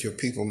 Lord, that your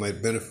people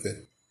might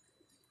benefit.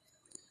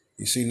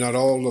 You see, not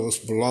all of us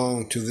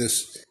belong to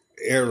this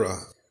era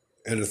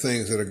and the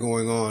things that are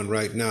going on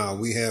right now.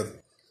 We have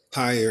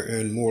higher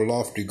and more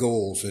lofty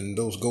goals, and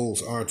those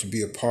goals are to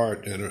be a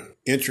part and an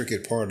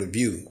intricate part of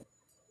you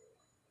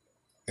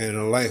and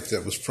a life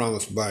that was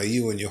promised by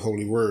you in your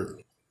holy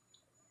word.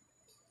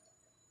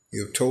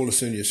 You have told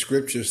us in your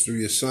scriptures through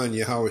your son,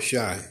 Yahweh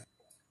Shai,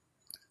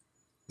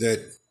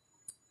 that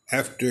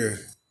after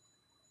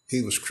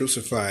he was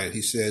crucified,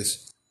 he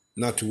says,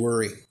 not to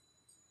worry.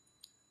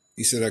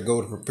 He said, I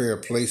go to prepare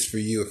a place for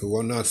you. If it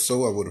were not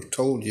so, I would have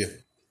told you.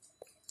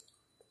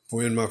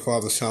 For in my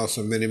Father's house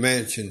are many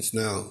mansions.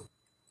 Now,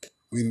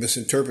 we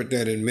misinterpret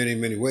that in many,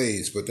 many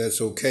ways, but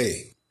that's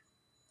okay.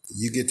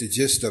 You get the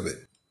gist of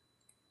it.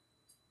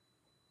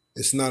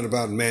 It's not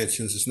about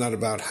mansions. It's not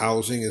about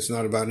housing. It's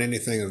not about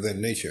anything of that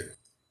nature.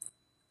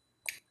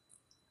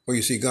 For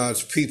you see,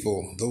 God's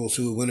people, those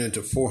who went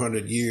into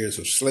 400 years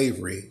of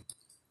slavery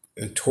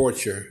and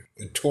torture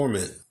and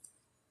torment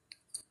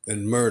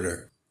and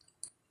murder,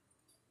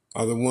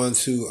 are the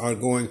ones who are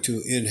going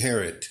to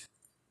inherit.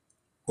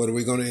 What are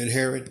we going to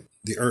inherit?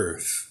 The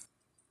earth.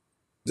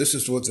 This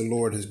is what the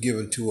Lord has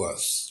given to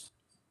us.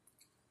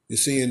 You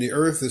see, in the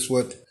earth is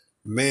what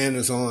man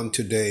is on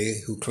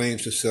today, who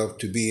claims himself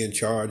to be in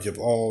charge of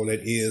all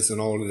that is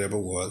and all that ever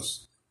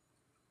was.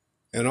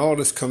 And all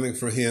that's coming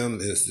for him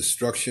is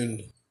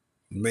destruction,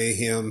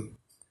 mayhem,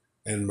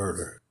 and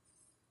murder.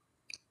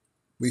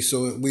 We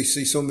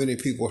see so many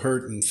people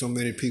hurting, so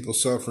many people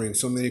suffering,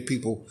 so many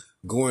people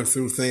going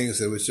through things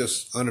that was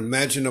just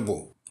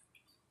unimaginable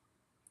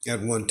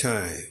at one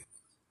time.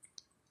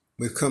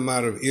 We've come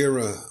out of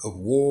era of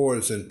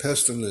wars and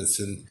pestilence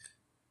and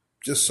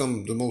just some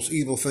of the most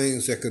evil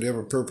things that could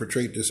ever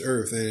perpetrate this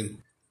earth, and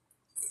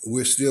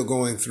we're still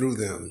going through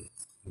them.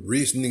 The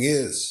reasoning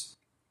is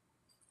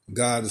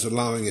God is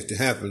allowing it to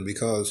happen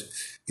because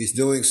he's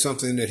doing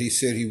something that he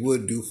said he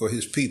would do for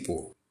his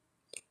people.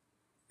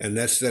 And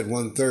that's that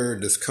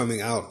 1/3 that's coming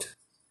out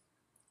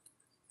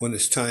when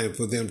it's time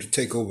for them to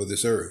take over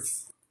this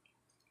earth.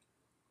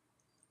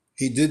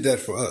 He did that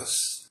for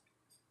us.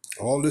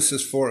 All this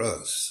is for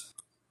us.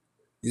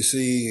 You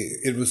see,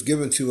 it was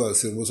given to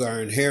us. It was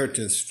our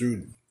inheritance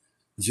through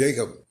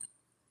Jacob,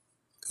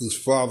 whose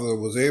father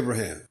was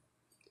Abraham.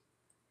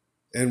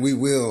 And we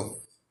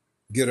will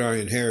get our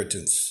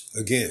inheritance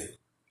again.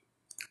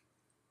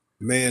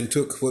 Man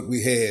took what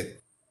we had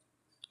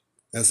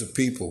as a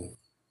people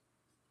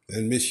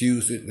and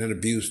misused it and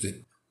abused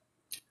it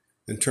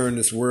and turned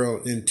this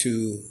world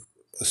into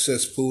a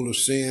cesspool of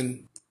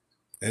sin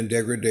and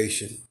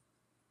degradation,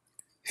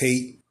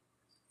 hate,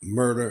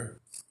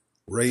 murder,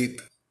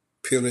 rape,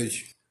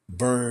 pillage,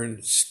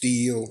 burn,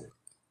 steal,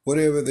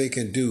 whatever they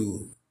can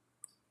do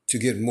to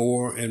get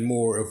more and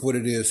more of what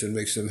it is that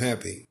makes them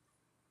happy.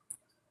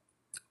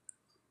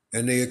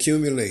 And they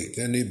accumulate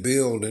and they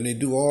build and they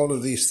do all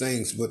of these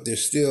things, but they're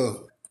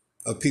still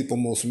a people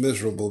most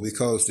miserable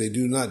because they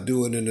do not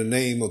do it in the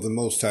name of the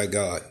Most High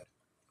God.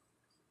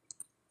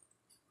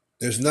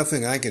 There's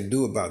nothing I can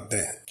do about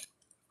that.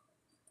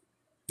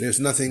 There's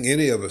nothing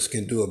any of us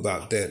can do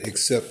about that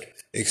except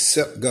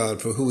accept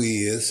God for who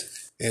He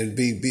is and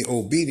be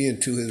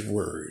obedient to His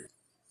word.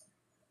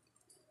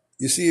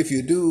 You see, if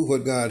you do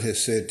what God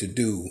has said to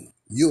do,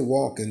 you'll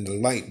walk in the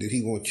light that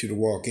He wants you to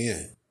walk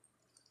in.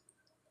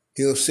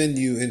 He'll send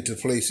you into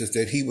places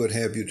that He would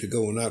have you to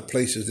go, not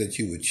places that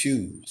you would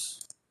choose.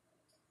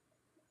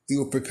 He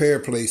will prepare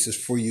places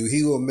for you.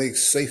 He will make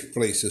safe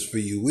places for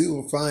you. We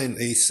will find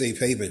a safe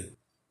haven,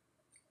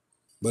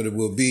 but it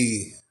will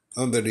be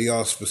under the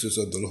auspices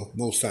of the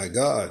Most High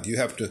God. You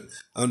have to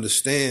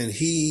understand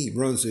He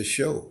runs His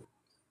show.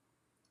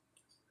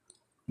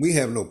 We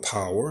have no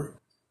power.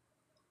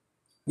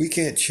 We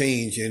can't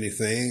change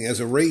anything. As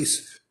a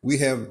race, we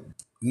have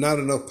not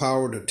enough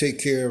power to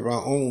take care of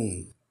our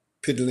own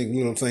piddling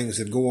little things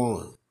that go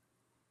on.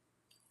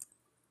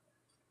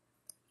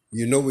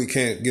 You know we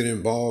can't get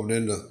involved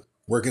in the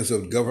workings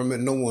of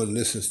government. No one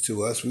listens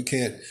to us. We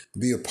can't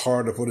be a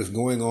part of what is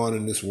going on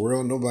in this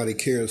world. Nobody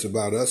cares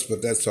about us,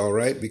 but that's all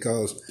right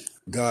because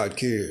God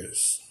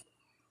cares.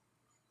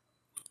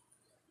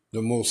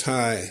 The Most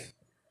High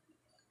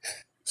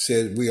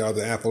said we are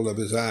the apple of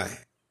His eye.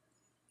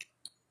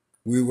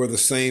 We were the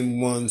same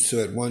ones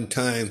who at one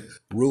time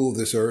ruled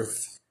this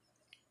earth.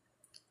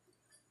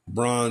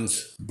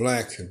 Bronze,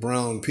 black,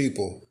 brown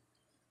people.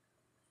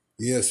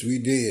 Yes, we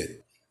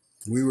did.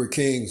 We were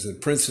kings and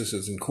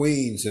princesses and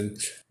queens, and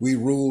we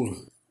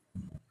ruled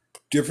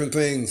different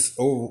things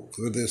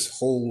over this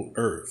whole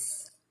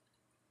earth.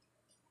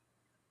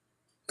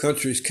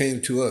 Countries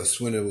came to us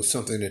when it was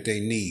something that they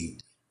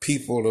need.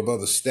 People of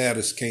other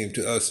status came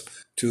to us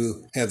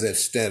to have that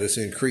status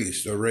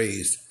increased or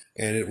raised,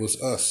 and it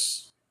was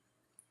us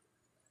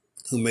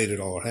who made it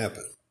all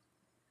happen.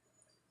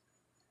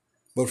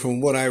 But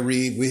from what I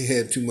read, we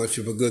had too much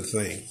of a good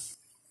thing.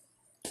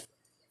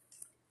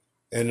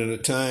 And in a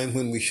time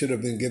when we should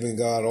have been giving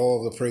God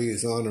all the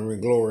praise, honor,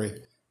 and glory,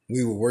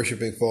 we were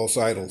worshiping false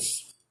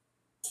idols,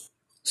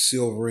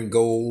 silver and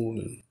gold,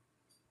 and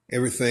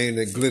everything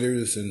that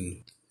glitters,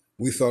 and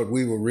we thought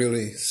we were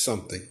really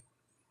something.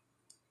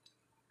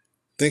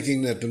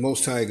 Thinking that the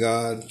Most High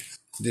God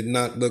did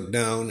not look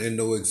down and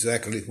know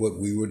exactly what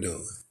we were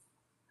doing.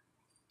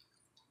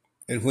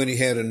 And when He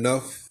had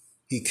enough,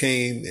 He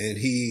came and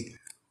He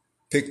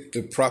picked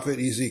the prophet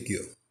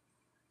Ezekiel.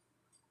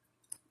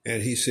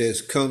 And He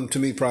says, "Come to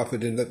me,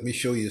 prophet, and let me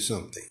show you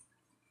something."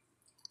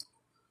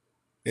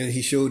 And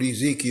He showed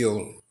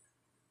Ezekiel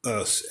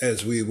us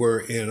as we were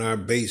in our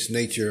base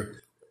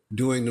nature,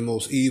 doing the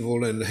most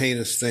evil and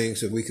heinous things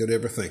that we could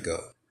ever think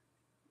of.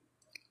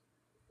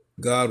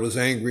 God was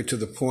angry to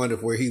the point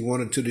of where He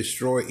wanted to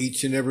destroy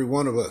each and every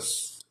one of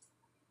us.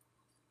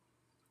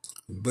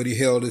 But He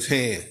held His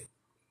hand.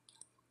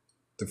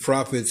 The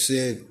prophet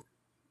said,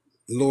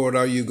 "Lord,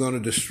 are you going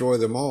to destroy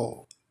them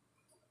all?"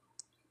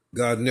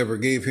 God never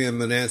gave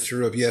him an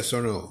answer of yes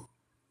or no.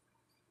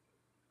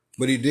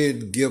 But He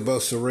did give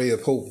us a ray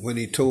of hope when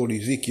He told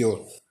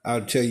Ezekiel,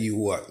 "I'll tell you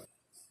what,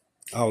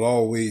 I'll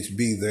always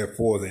be there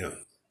for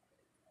them."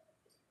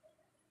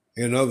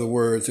 In other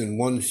words, in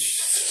one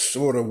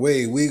sort of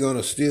way, we're going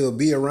to still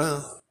be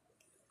around,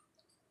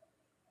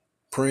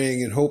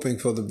 praying and hoping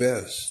for the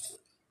best.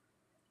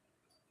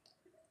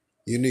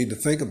 You need to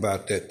think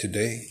about that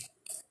today.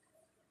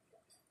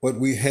 What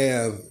we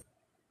have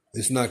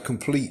is not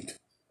complete.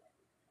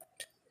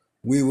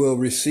 We will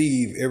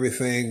receive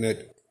everything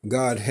that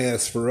God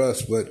has for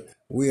us, but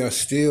we are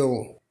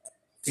still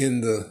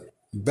in the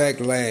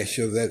backlash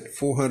of that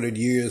 400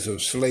 years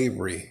of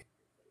slavery,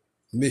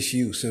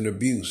 misuse and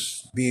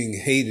abuse, being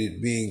hated,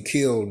 being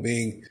killed,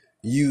 being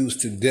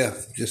used to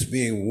death, just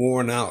being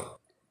worn out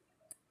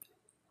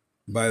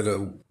by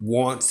the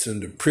wants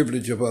and the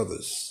privilege of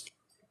others.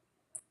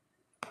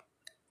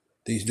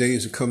 These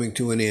days are coming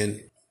to an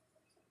end.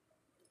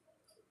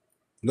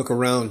 Look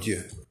around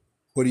you.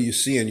 What do you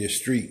see in your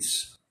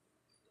streets?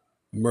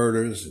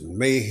 Murders and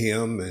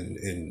mayhem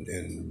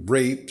and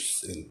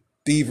rapes and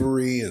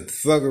thievery and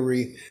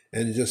thuggery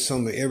and just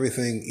some of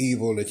everything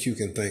evil that you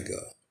can think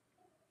of.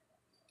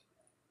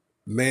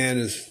 Man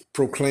is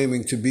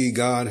proclaiming to be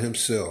God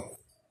Himself,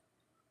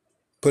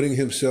 putting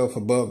himself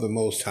above the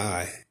Most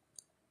High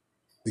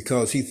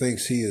because he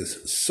thinks he is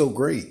so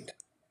great.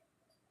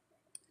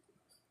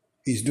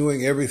 He's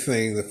doing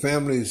everything. The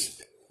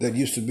families that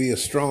used to be a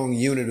strong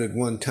unit at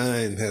one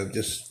time have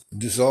just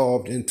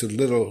dissolved into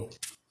little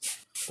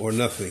or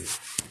nothing.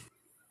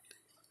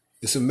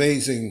 It's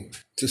amazing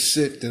to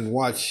sit and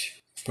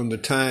watch from the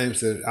times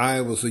that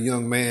I was a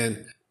young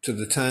man to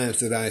the times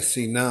that I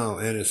see now,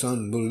 and it's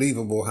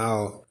unbelievable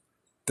how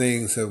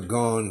things have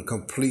gone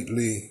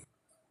completely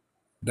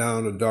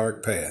down a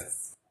dark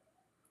path.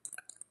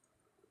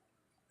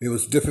 It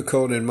was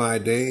difficult in my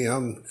day.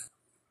 I'm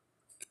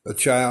a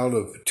child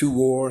of two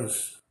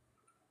wars,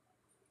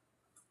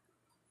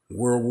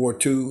 World War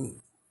II,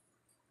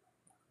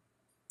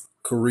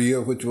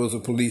 Korea, which was a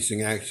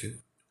policing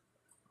action,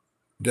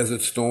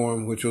 Desert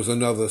Storm, which was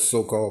another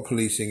so-called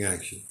policing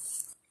action.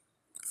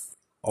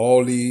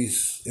 All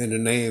these in the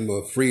name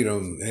of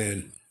freedom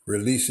and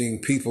releasing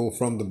people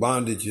from the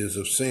bondages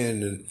of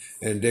sin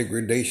and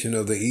degradation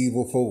of the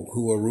evil folk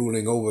who are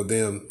ruling over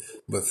them,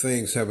 but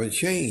things haven't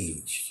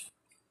changed.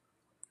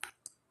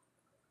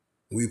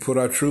 We put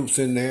our troops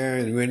in there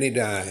and many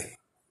die.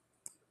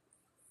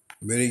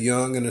 Many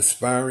young and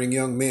aspiring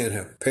young men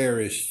have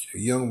perished,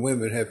 young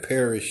women have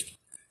perished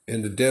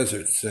in the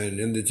deserts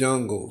and in the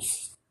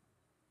jungles.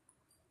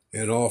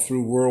 And all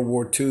through World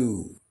War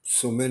II,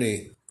 so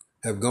many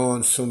have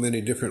gone so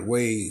many different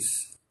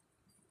ways.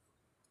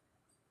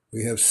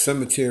 We have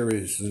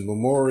cemeteries and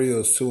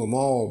memorials to them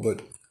all,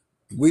 but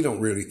we don't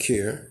really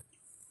care.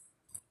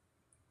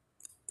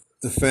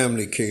 The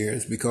family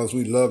cares because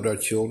we loved our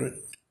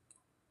children.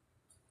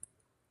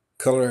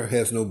 Color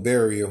has no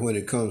barrier when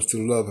it comes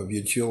to love of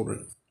your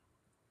children.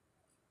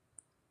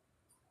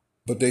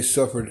 But they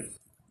suffered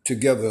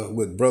together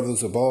with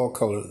brothers of all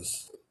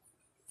colors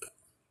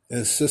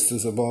and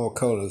sisters of all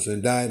colors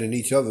and died in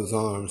each other's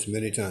arms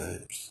many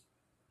times.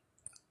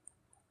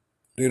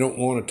 They don't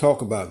want to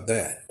talk about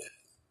that.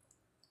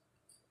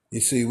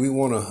 You see, we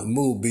want to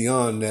move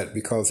beyond that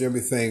because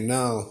everything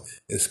now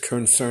is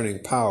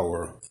concerning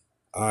power.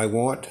 I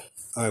want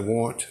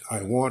what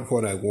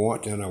I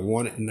want, and I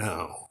want it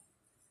now.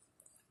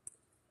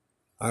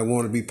 I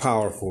want to be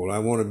powerful. I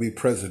want to be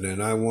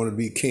president. I want to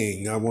be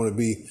king. I want to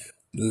be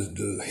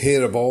the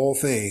head of all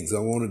things. I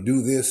want to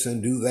do this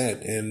and do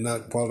that and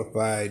not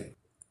qualified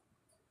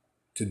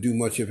to do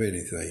much of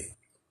anything.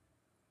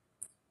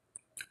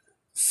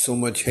 So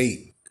much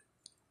hate.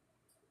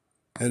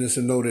 And it's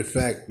a noted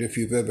fact, if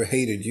you've ever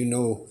hated,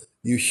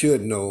 you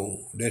should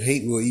know that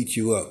hate will eat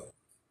you up.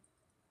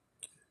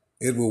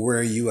 It will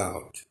wear you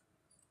out.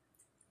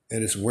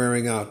 And it's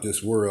wearing out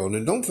this world.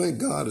 And don't think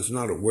God is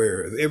not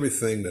aware of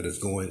everything that is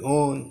going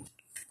on.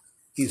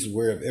 He's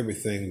aware of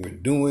everything we're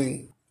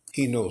doing.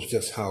 He knows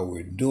just how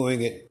we're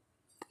doing it.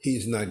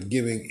 He's not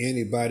giving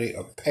anybody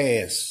a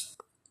pass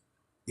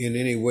in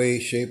any way,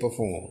 shape, or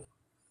form.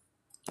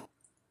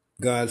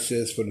 God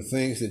says for the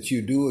things that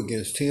you do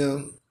against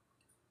him,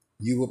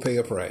 you will pay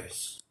a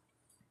price.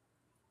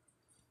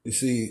 You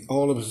see,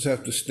 all of us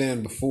have to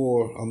stand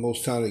before our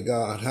most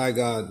high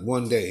God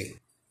one day.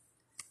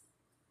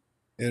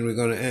 And we're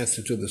going to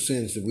answer to the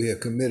sins that we have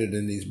committed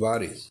in these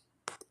bodies.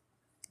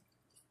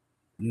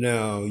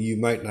 Now, you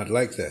might not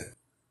like that.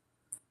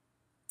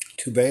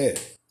 Too bad.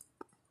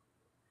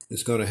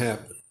 It's going to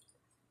happen.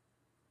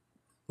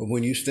 But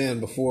when you stand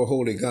before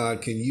holy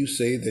God, can you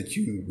say that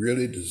you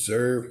really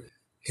deserve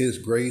his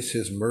grace,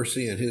 his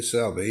mercy, and his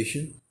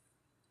salvation?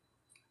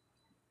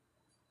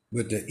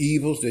 With the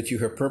evils that you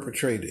have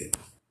perpetrated.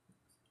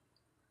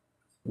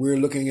 We're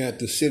looking at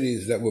the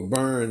cities that were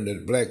burned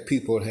that black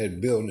people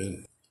had built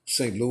in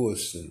St.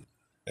 Louis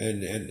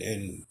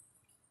and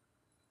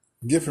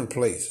different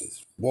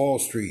places. Wall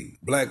Street,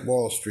 Black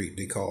Wall Street,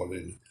 they called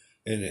it.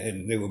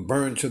 And they were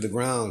burned to the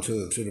ground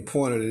to the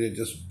point that it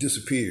just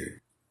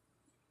disappeared.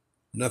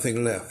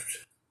 Nothing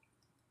left.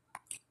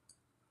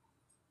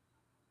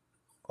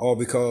 All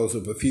because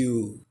of a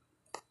few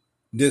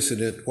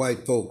dissident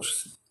white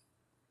folks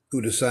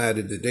who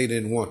decided that they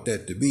didn't want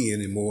that to be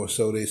anymore.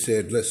 So they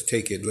said, let's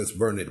take it, let's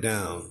burn it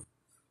down.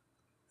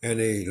 And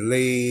they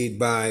laid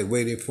by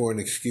waiting for an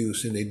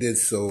excuse, and they did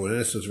so. And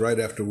this was right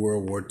after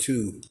World War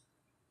II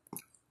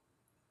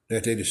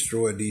that they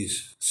destroyed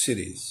these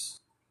cities.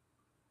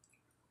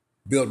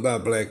 Built by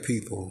black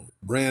people,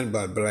 ran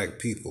by black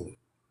people,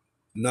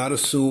 not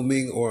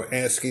assuming or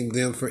asking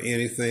them for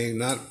anything,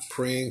 not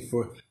praying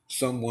for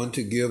someone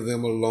to give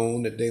them a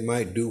loan that they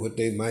might do what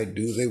they might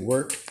do. They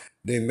worked,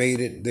 they made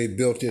it, they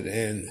built it,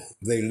 and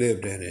they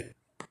lived in it.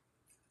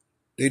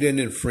 They didn't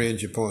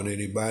infringe upon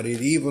anybody.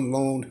 They even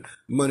loaned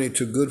money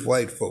to good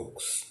white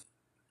folks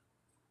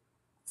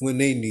when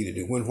they needed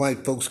it. When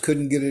white folks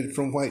couldn't get it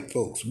from white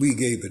folks, we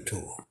gave it to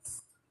them.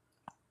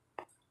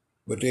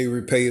 But they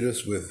repaid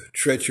us with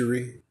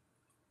treachery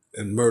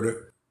and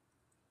murder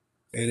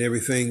and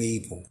everything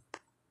evil.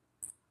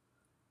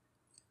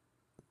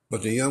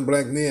 But the young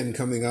black men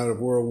coming out of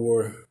World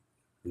War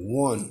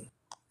I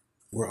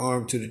were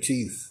armed to the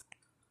teeth.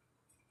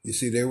 You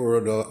see, they were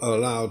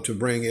allowed to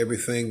bring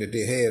everything that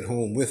they had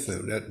home with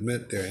them. That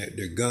meant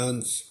their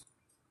guns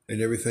and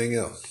everything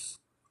else.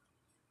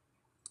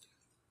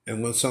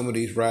 And when some of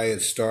these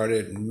riots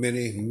started,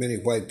 many, many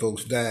white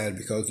folks died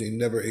because they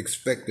never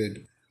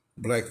expected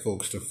black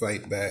folks to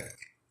fight back.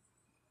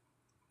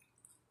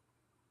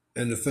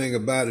 And the thing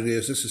about it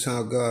is, this is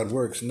how God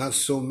works. Not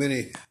so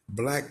many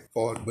black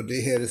fought, but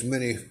they had as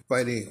many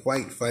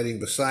white fighting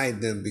beside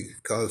them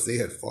because they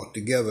had fought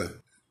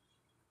together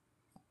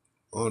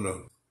on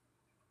the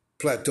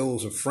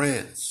plateaus of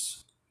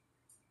France,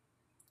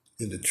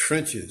 in the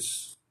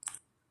trenches,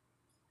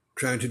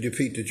 trying to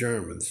defeat the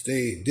Germans.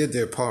 They did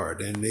their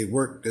part, and they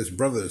worked as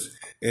brothers,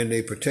 and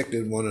they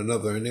protected one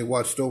another, and they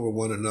watched over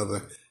one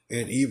another.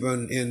 And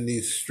even in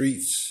these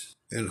streets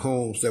and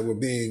homes that were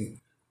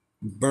being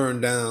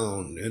burned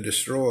down and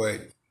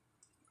destroyed,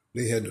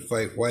 they had to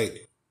fight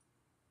white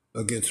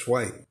against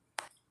white.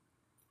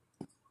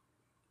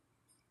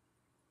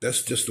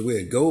 That's just the way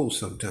it goes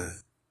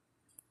sometimes.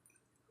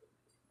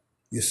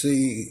 You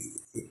see,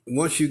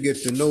 once you get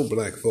to know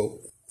black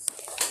folk,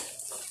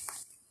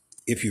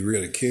 if you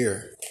really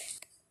care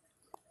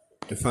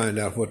to find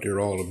out what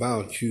they're all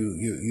about,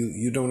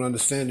 you don't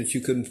understand that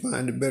you couldn't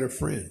find a better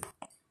friend.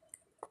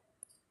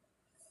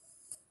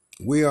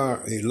 We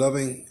are a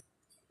loving,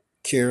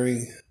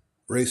 caring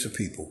race of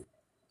people.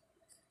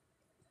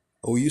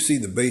 Oh, you see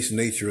the base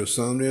nature of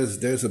some.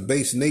 There's a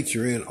base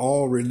nature in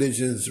all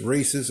religions,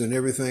 races, and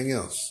everything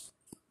else.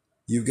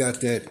 You've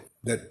got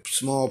that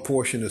small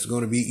portion that's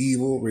going to be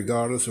evil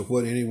regardless of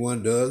what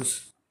anyone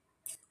does.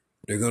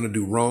 They're going to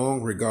do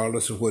wrong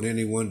regardless of what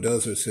anyone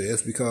does or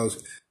says,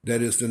 because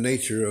that is the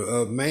nature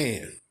of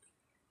man.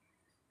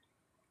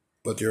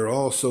 But there are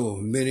also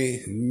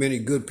many, many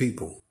good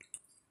people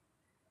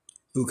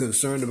who are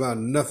concerned about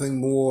nothing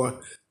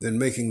more than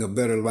making a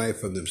better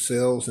life for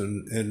themselves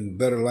and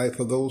better life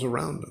for those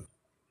around them.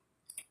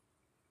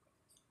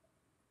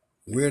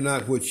 We're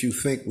not what you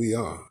think we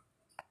are.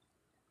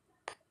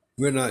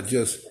 We're not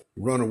just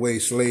runaway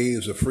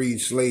slaves or freed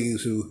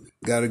slaves who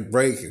got a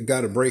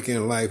break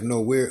in life.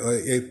 No, we're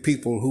a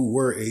people who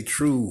were a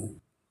true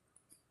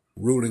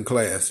ruling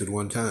class at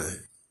one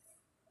time.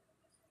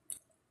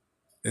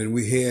 And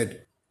we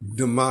had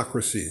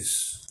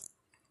democracies.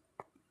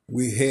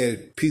 We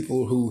had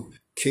people who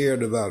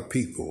cared about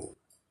people.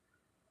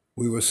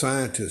 We were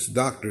scientists,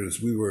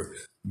 doctors, we were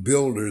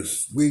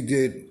builders. We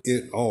did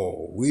it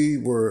all. We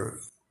were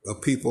a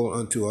people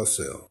unto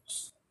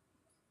ourselves.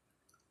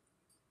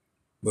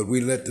 But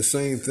we let the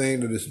same thing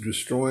that is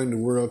destroying the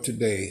world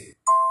today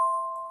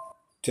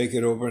take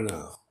it over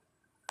now.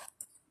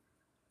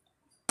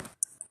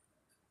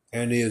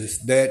 And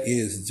that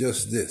is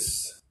just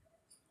this: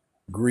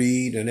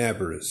 greed and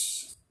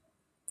avarice.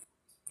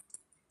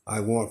 I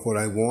want what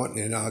I want,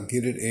 and I'll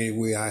get it any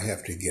way I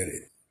have to get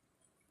it.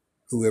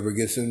 Whoever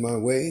gets in my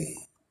way,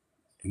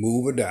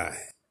 move or die.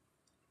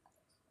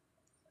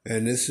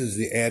 And this is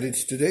the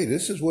adage today.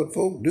 This is what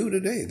folk do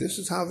today. This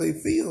is how they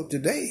feel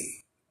today.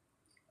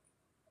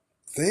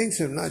 Things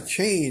have not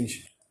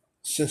changed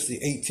since the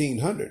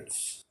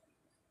 1800s,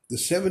 the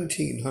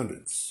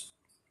 1700s.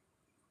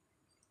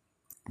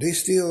 They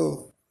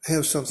still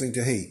have something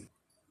to hate.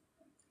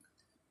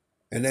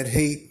 And that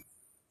hate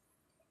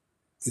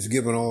is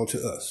given all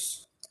to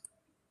us.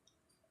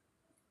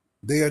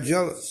 They are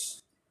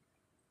jealous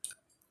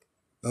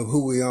of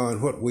who we are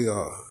and what we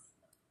are.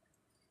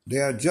 They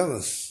are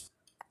jealous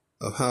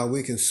of how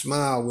we can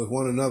smile with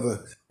one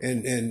another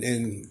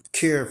and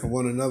care for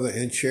one another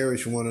and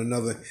cherish one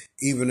another,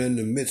 even in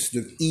the midst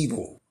of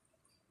evil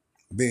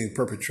being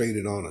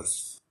perpetrated on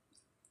us.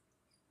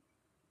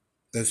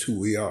 That's who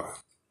we are.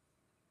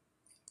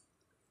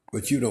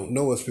 But you don't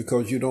know us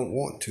because you don't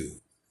want to.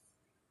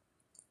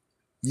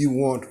 You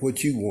want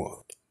what you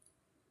want.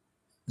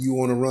 You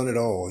want to run it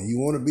all. You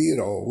want to be it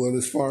all. Well,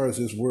 as far as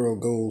this world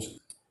goes,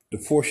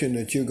 the portion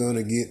that you're going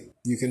to get,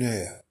 you can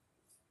have.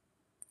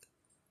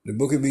 The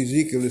book of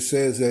Ezekiel, it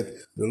says that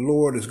the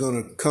Lord is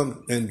going to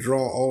come and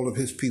draw all of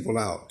his people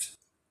out.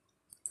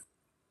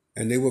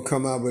 And they will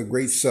come out with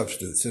great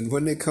substance. And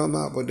when they come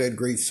out with that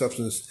great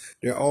substance,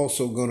 they're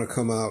also going to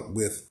come out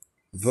with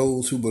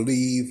those who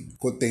believe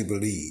what they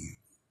believe.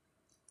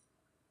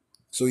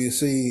 So you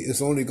see,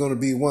 it's only going to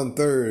be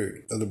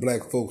 1/3 of the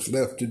black folks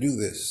left to do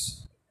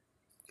this.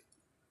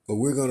 But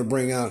we're going to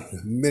bring out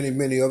many,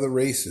 many other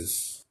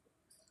races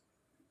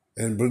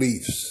and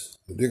beliefs.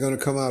 They're going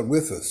to come out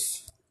with us.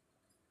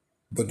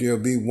 But there'll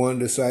be one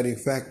deciding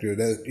factor.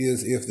 That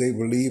is, if they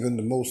believe in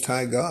the Most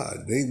High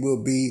God, they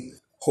will be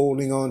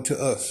holding on to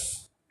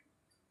us.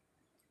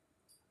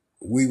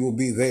 We will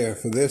be there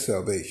for their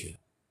salvation,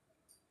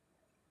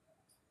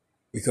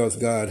 because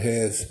God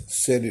has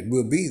said it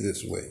will be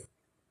this way.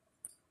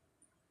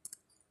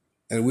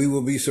 And we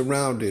will be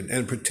surrounded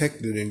and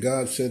protected. And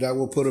God said, I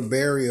will put a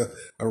barrier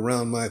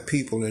around my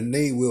people and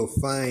they will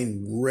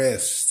find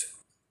rest.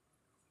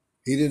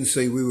 He didn't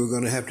say we were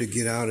going to have to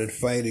get out and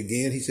fight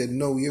again. He said,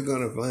 no, you're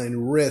going to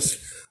find rest.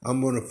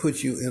 I'm going to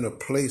put you in a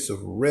place of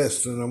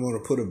rest, and I'm going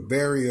to put a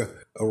barrier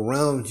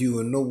around you,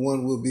 and no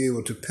one will be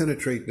able to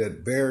penetrate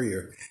that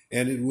barrier.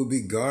 And it will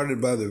be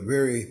guarded by the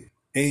very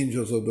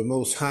angels of the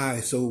Most High.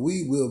 So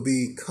we will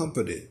be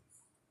comforted.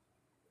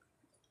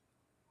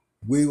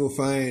 We will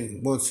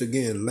find, once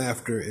again,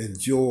 laughter and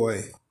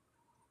joy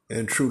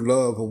and true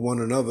love of one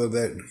another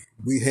that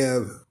we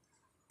have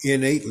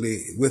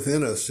innately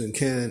within us and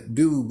can't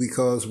do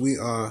because we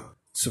are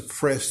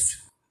suppressed,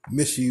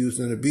 misused,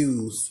 and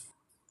abused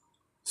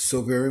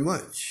so very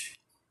much.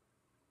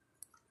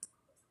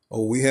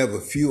 Oh, we have a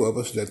few of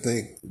us that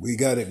think we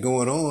got it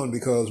going on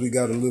because we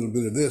got a little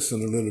bit of this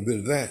and a little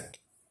bit of that.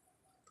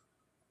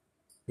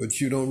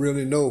 But you don't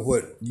really know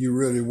what you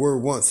really were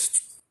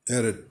once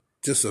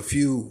just a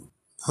few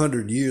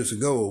hundred years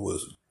ago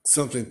was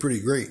something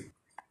pretty great.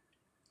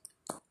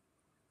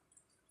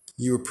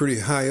 You were pretty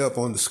high up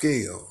on the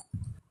scale.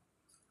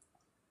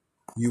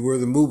 You were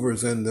the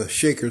movers and the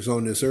shakers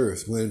on this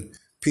earth. When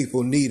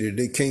people needed,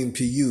 they came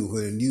to you,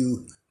 and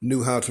you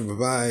knew how to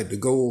provide the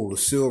gold, the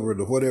silver,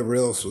 the whatever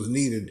else was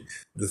needed,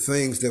 the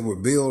things that were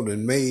built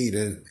and made,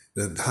 and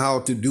how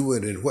to do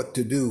it and what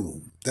to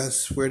do.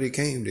 That's where they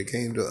came. They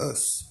came to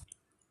us.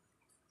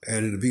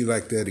 And it'll be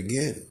like that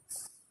again.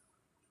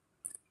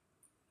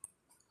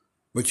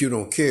 But you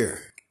don't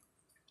care,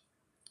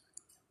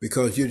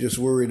 because you're just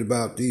worried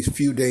about these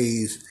few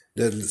days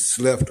that's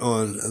left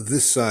on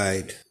this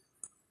side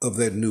of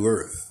that new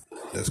earth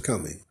that's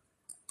coming.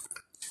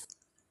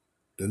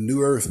 The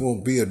new earth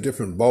won't be a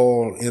different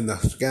ball in the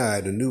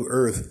sky. The new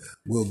earth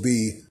will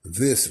be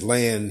this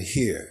land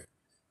here.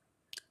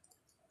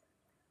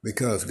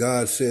 Because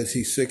God says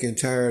he's sick and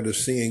tired of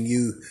seeing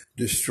you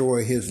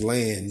destroy his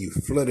land. You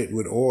flood it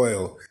with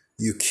oil.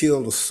 You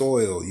kill the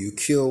soil. You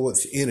kill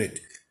what's in it.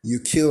 You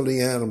kill the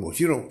animals.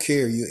 You don't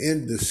care. You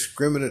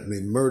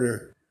indiscriminately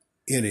murder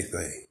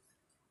anything.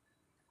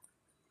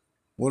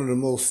 One of the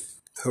most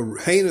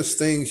heinous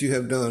things you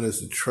have done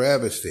is the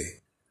travesty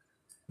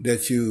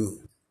that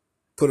you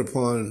put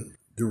upon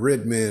the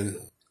red men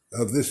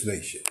of this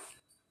nation.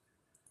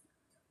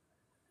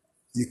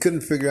 You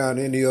couldn't figure out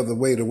any other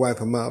way to wipe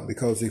them out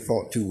because they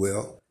fought too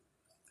well.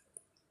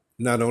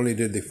 Not only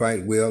did they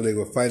fight well, they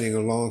were fighting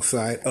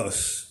alongside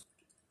us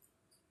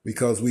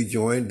because we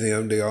joined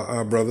them. They are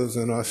our brothers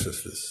and our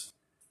sisters.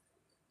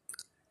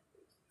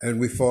 And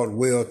we fought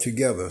well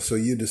together. So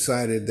you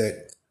decided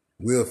that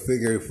we'll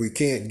figure if we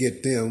can't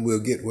get them, we'll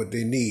get what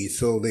they need.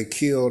 So they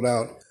killed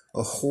out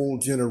a whole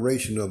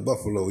generation of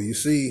buffalo. You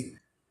see,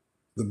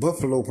 the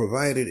buffalo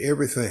provided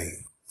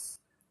everything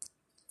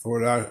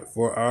for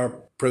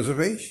our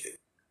preservation.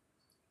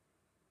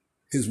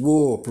 His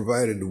wool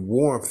provided the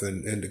warmth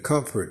and the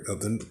comfort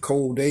of the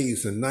cold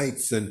days and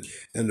nights, and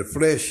the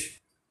flesh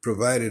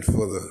provided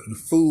for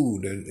the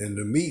food and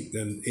the meat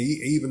and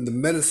even the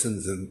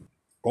medicines and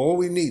all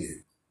we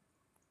needed.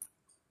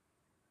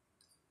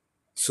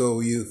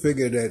 So you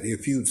figure that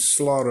if you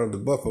slaughter the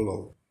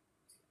buffalo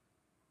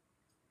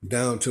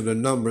down to the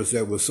numbers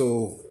that were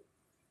so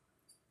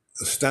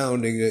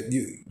astounding that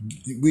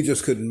we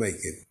just couldn't make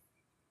it.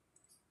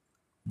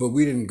 But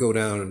we didn't go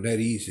down that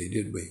easy,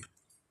 did we?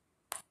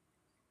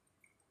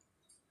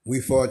 We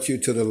fought you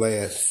to the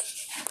last.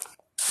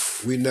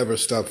 We never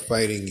stopped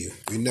fighting you.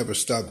 We never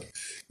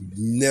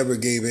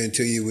gave in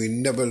to you. We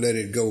never let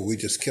it go. We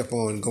just kept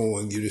on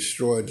going. You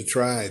destroyed the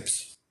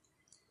tribes.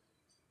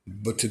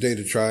 But today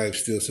the tribes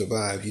still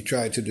survive. You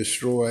tried to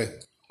destroy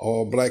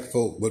all black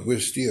folk, but we're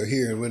still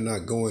here and we're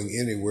not going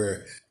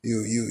anywhere.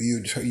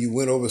 You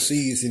went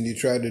overseas and you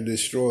tried to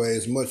destroy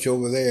as much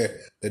over there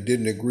that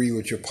didn't agree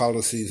with your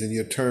policies and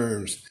your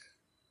terms,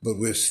 but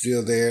we're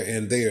still there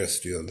and they are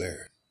still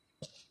there.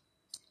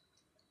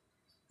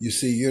 You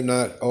see, you're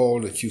not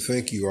all that you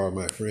think you are,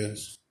 my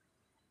friends.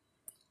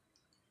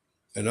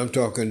 And I'm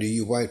talking to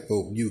you white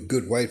folk, you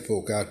good white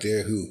folk out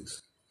there who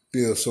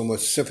feel so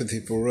much sympathy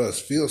for us.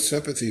 Feel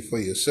sympathy for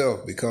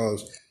yourself,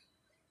 because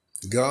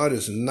God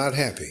is not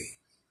happy.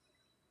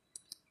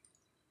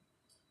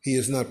 He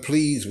is not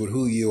pleased with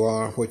who you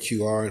are,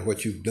 and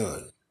what you've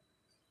done.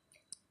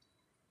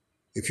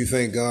 If you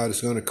think God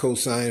is going to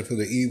co-sign for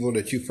the evil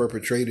that you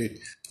perpetrated,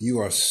 you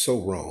are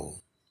so wrong.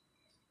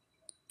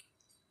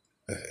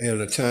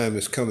 And a time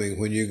is coming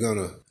when you're going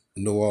to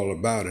know all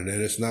about it,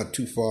 and it's not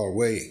too far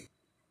away.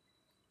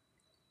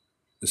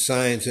 The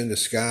signs in the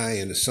sky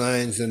and the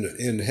signs in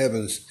the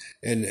heavens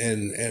and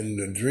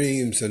the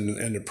dreams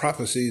and the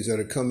prophecies that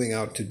are coming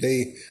out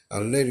today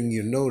are letting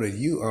you know that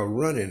you are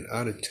running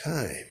out of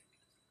time.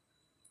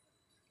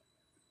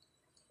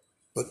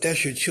 But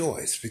that's your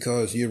choice,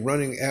 because you're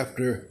running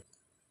after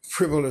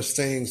frivolous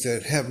things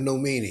that have no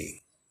meaning.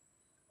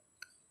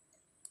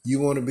 You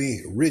want to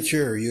be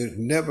richer. You're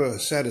never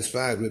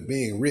satisfied with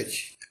being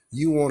rich.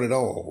 You want it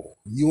all.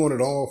 You want it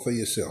all for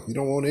yourself. You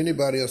don't want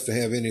anybody else to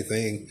have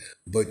anything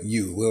but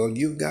you. Well,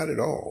 you've got it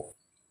all.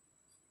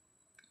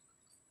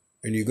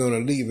 And you're going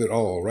to leave it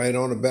all right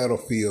on the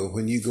battlefield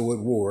when you go at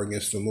war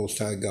against the Most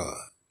High God.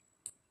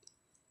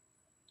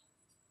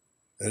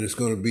 And it's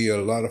going to be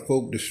a lot of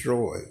folk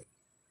destroyed.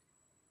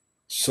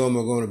 Some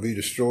are going to be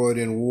destroyed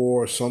in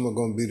war. Some are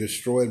going to be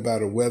destroyed by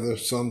the weather.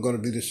 Some are going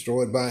to be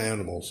destroyed by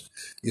animals.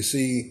 You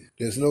see,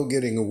 there's no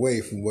getting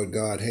away from what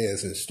God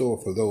has in store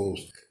for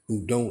those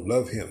who don't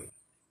love him.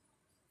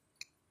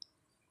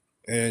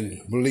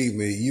 And believe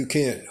me, you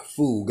can't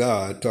fool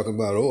God talking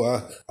about,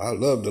 oh, I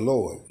love the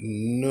Lord.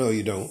 No,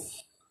 you don't.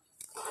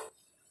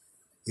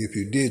 If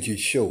you did,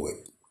 you'd show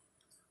it.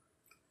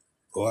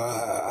 Oh,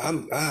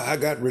 I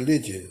got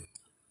religion.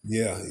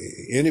 Yeah,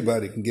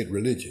 anybody can get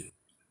religion.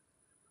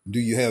 Do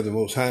you have the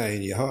Most High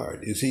in your heart?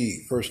 Is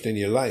he first in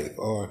your life?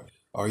 Or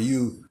are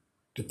you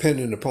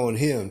dependent upon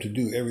him to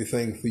do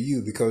everything for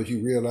you because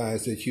you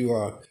realize that you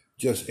are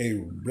just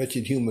a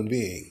wretched human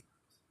being,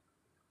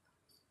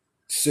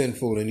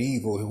 sinful and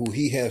evil, who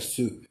he has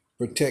to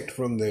protect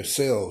from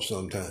themselves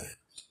sometimes.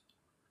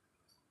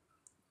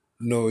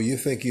 No, you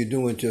think you're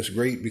doing just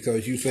great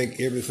because you think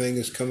everything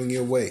is coming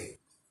your way.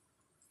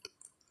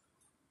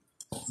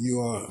 You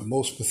are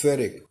most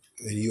pathetic,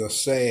 and you are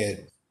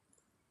sad,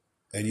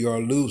 and you are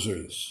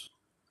losers.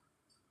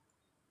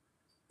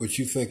 But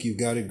you think you've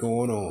got it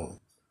going on.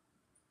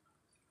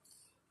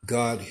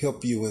 God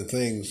help you when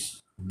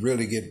things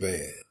really get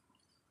bad.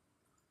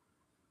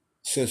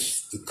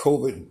 Since the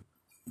COVID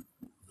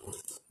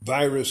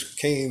virus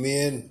came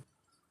in,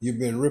 you've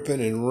been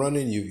ripping and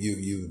running.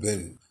 You've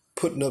been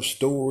putting up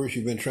stores.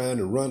 You've been trying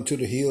to run to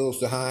the hills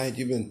to hide.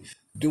 You've been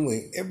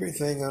doing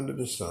everything under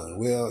the sun.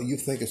 Well, you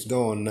think it's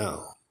gone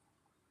now.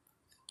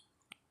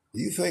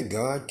 You think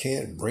God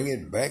can't bring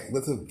it back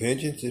with a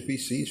vengeance if he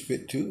sees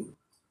fit to?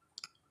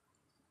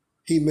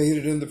 He made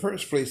it in the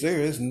first place.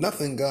 There is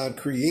nothing God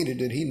created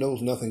that he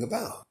knows nothing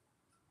about.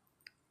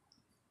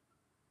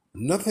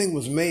 Nothing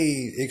was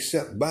made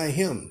except by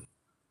him.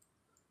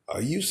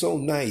 Are you so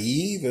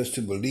naive as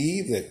to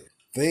believe that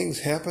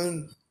things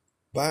happen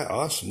by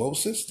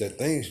osmosis, that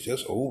things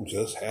just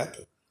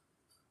happen?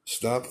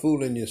 Stop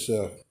fooling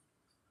yourself.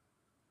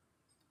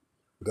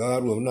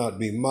 God will not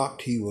be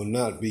mocked. He will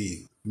not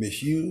be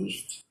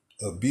misused,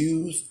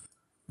 abused,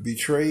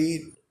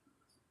 betrayed,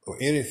 or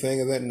anything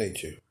of that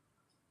nature.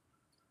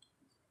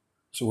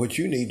 So what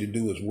you need to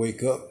do is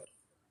wake up.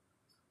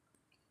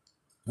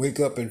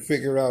 Wake up and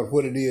figure out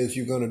what it is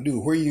you're going to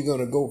do, where you're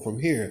going to go from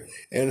here,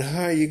 and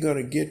how you're going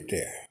to get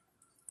there.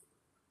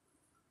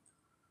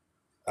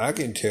 I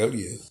can tell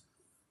you,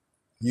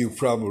 you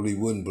probably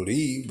wouldn't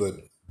believe, but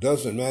it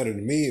doesn't matter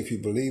to me if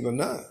you believe or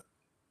not.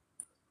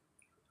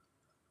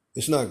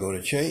 It's not going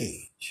to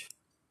change.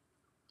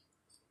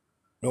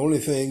 The only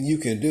thing you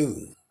can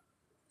do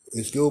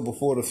is go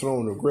before the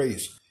throne of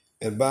grace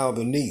and bow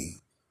the knee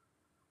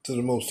to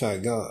the Most High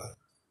God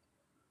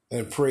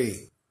and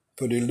pray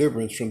for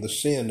deliverance from the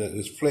sin that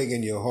is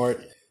plaguing your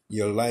heart,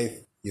 your life,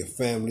 your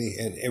family,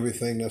 and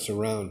everything that's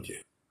around you.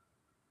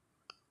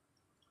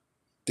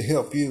 To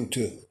help you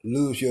to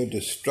lose your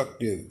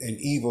destructive and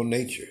evil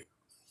nature.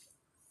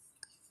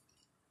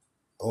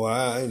 Oh,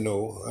 I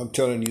know. I'm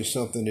telling you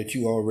something that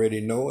you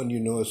already know, and you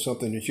know it's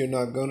something that you're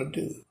not going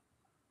to do.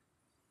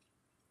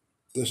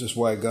 This is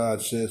why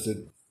God says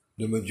that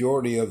the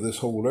majority of this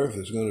whole earth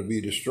is going to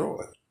be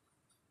destroyed.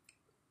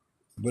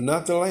 But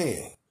not the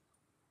land.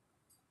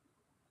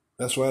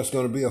 That's why it's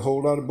going to be a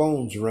whole lot of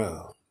bones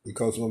around,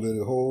 because there's going to be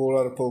a whole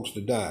lot of folks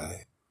to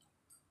die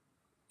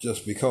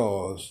just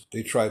because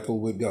they trifle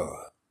with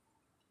God.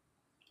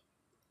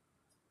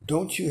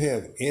 Don't you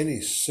have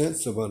any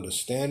sense of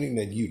understanding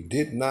that you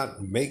did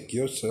not make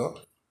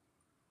yourself?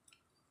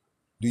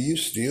 Do you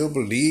still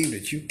believe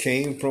that you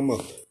came from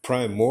a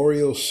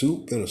primordial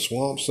soup in a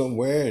swamp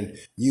somewhere and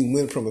you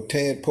went from a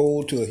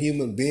tadpole to a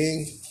human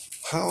being?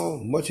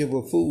 How much of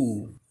a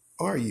fool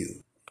are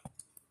you?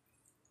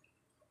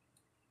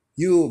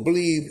 You'll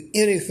believe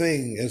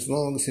anything as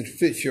long as it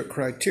fits your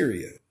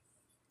criteria.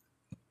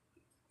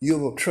 You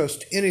will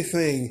trust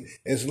anything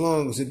as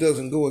long as it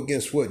doesn't go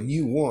against what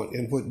you want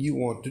and what you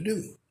want to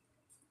do.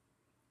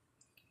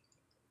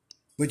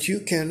 But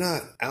you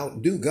cannot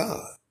outdo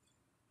God.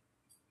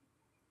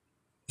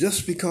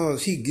 Just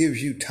because he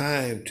gives you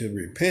time to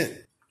repent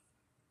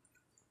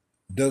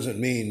doesn't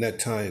mean that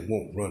time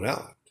won't run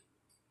out.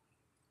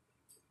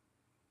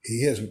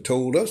 He has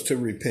told us to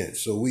repent,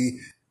 so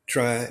we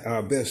try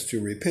our best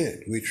to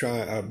repent. We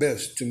try our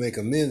best to make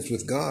amends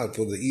with God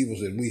for the evils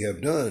that we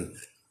have done.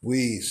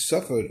 We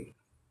suffered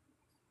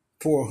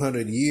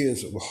 400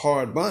 years of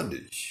hard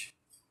bondage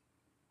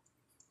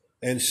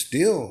and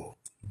still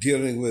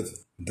dealing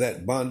with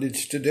that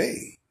bondage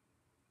today.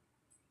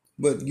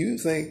 But you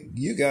think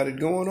you got it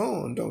going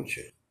on, don't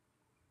you?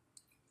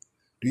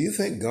 Do you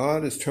think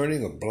God is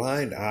turning a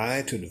blind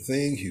eye to the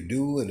things you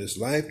do in this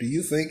life? Do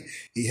you think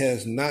he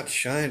has not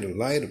shined a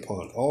light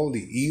upon all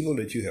the evil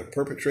that you have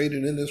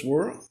perpetrated in this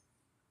world?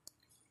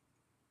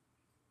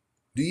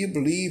 Do you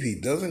believe he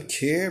doesn't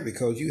care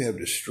because you have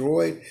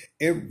destroyed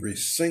every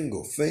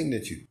single thing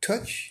that you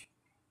touch?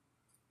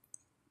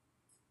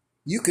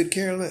 You could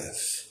care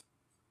less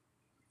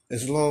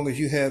as long as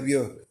you have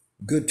your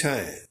good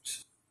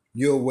times,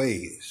 your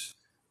ways,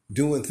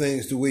 doing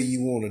things the way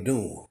you want to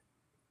do them.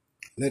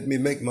 Let me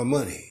make my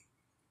money.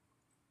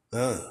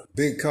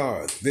 Big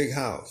cars, big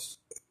house,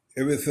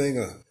 everything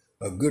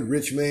a good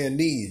rich man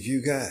needs,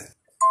 you got.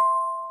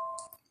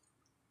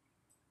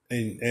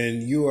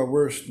 And you are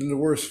worse than the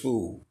worst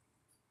fool,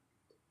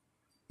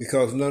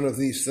 because none of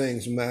these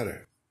things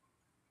matter.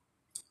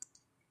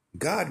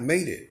 God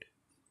made it.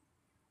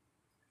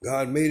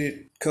 God made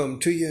it come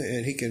to you,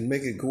 and he can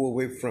make it go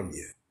away from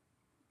you.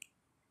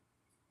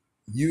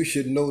 You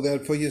should know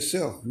that for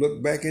yourself.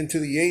 Look back into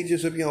the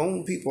ages of your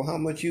own people, how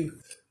much you've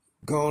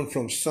gone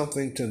from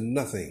something to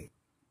nothing.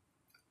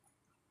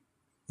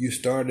 You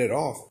started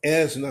off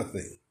as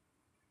nothing.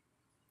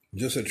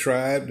 Just a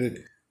tribe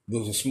that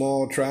was a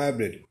small tribe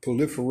that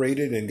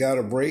proliferated and got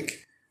a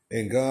break,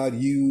 and God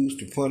used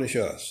to punish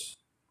us.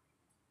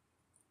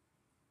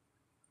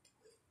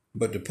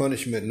 But the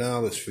punishment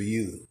now is for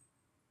you.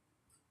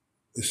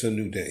 It's a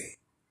new day.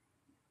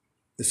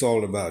 It's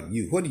all about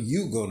you. What are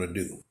you going to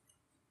do?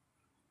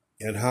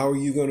 And how are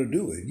you going to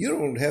do it? You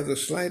don't have the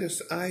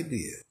slightest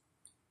idea.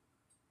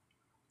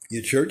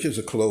 Your churches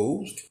are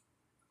closed.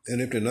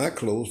 And if they're not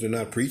closed, they're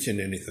not preaching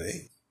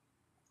anything.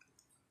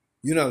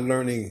 You're not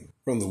learning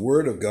from the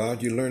Word of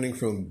God. You're learning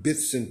from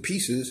bits and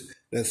pieces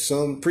that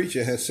some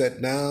preacher has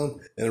sat down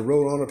and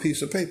wrote on a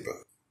piece of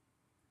paper.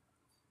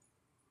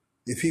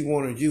 If he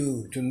wanted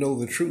you to know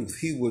the truth,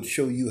 he would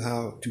show you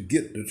how to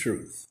get the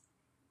truth.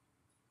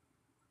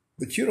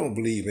 But you don't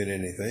believe in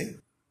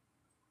anything.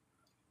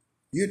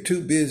 You're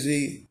too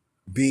busy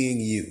being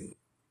you.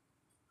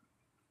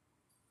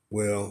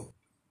 Well,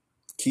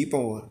 keep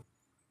on.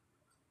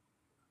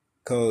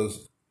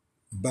 Because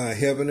by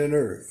heaven and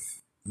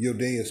earth, your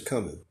day is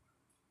coming.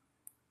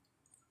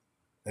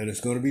 And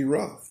it's going to be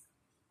rough.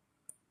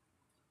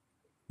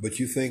 But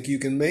you think you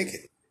can make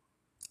it.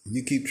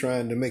 You keep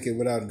trying to make it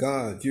without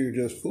God, you're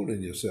just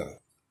fooling yourself.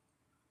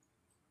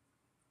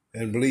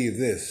 And believe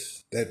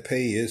this, that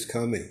pay is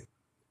coming.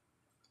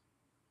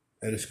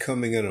 And it's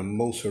coming in a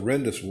most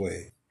horrendous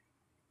way.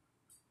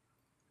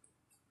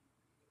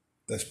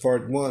 That's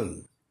part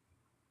one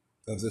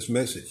of this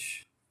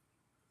message.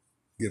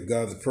 Give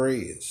God the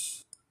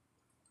praise.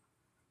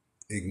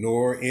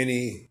 Ignore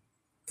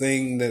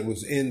anything that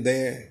was in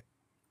there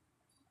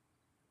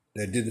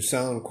that didn't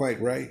sound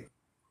quite right.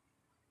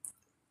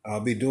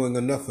 I'll be doing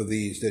enough of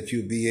these that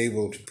you'll be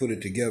able to put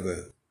it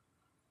together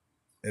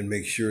and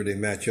make sure they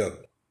match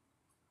up.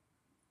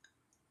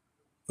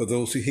 For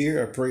those who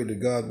hear, I pray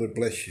that God would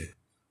bless you.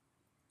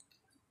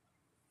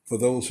 For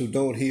those who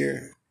don't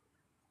hear,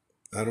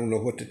 I don't know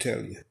what to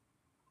tell you.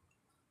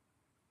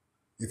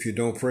 If you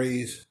don't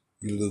praise,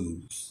 you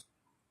lose.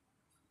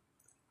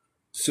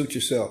 Suit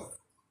yourself.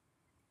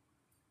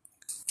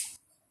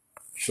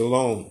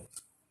 Shalom.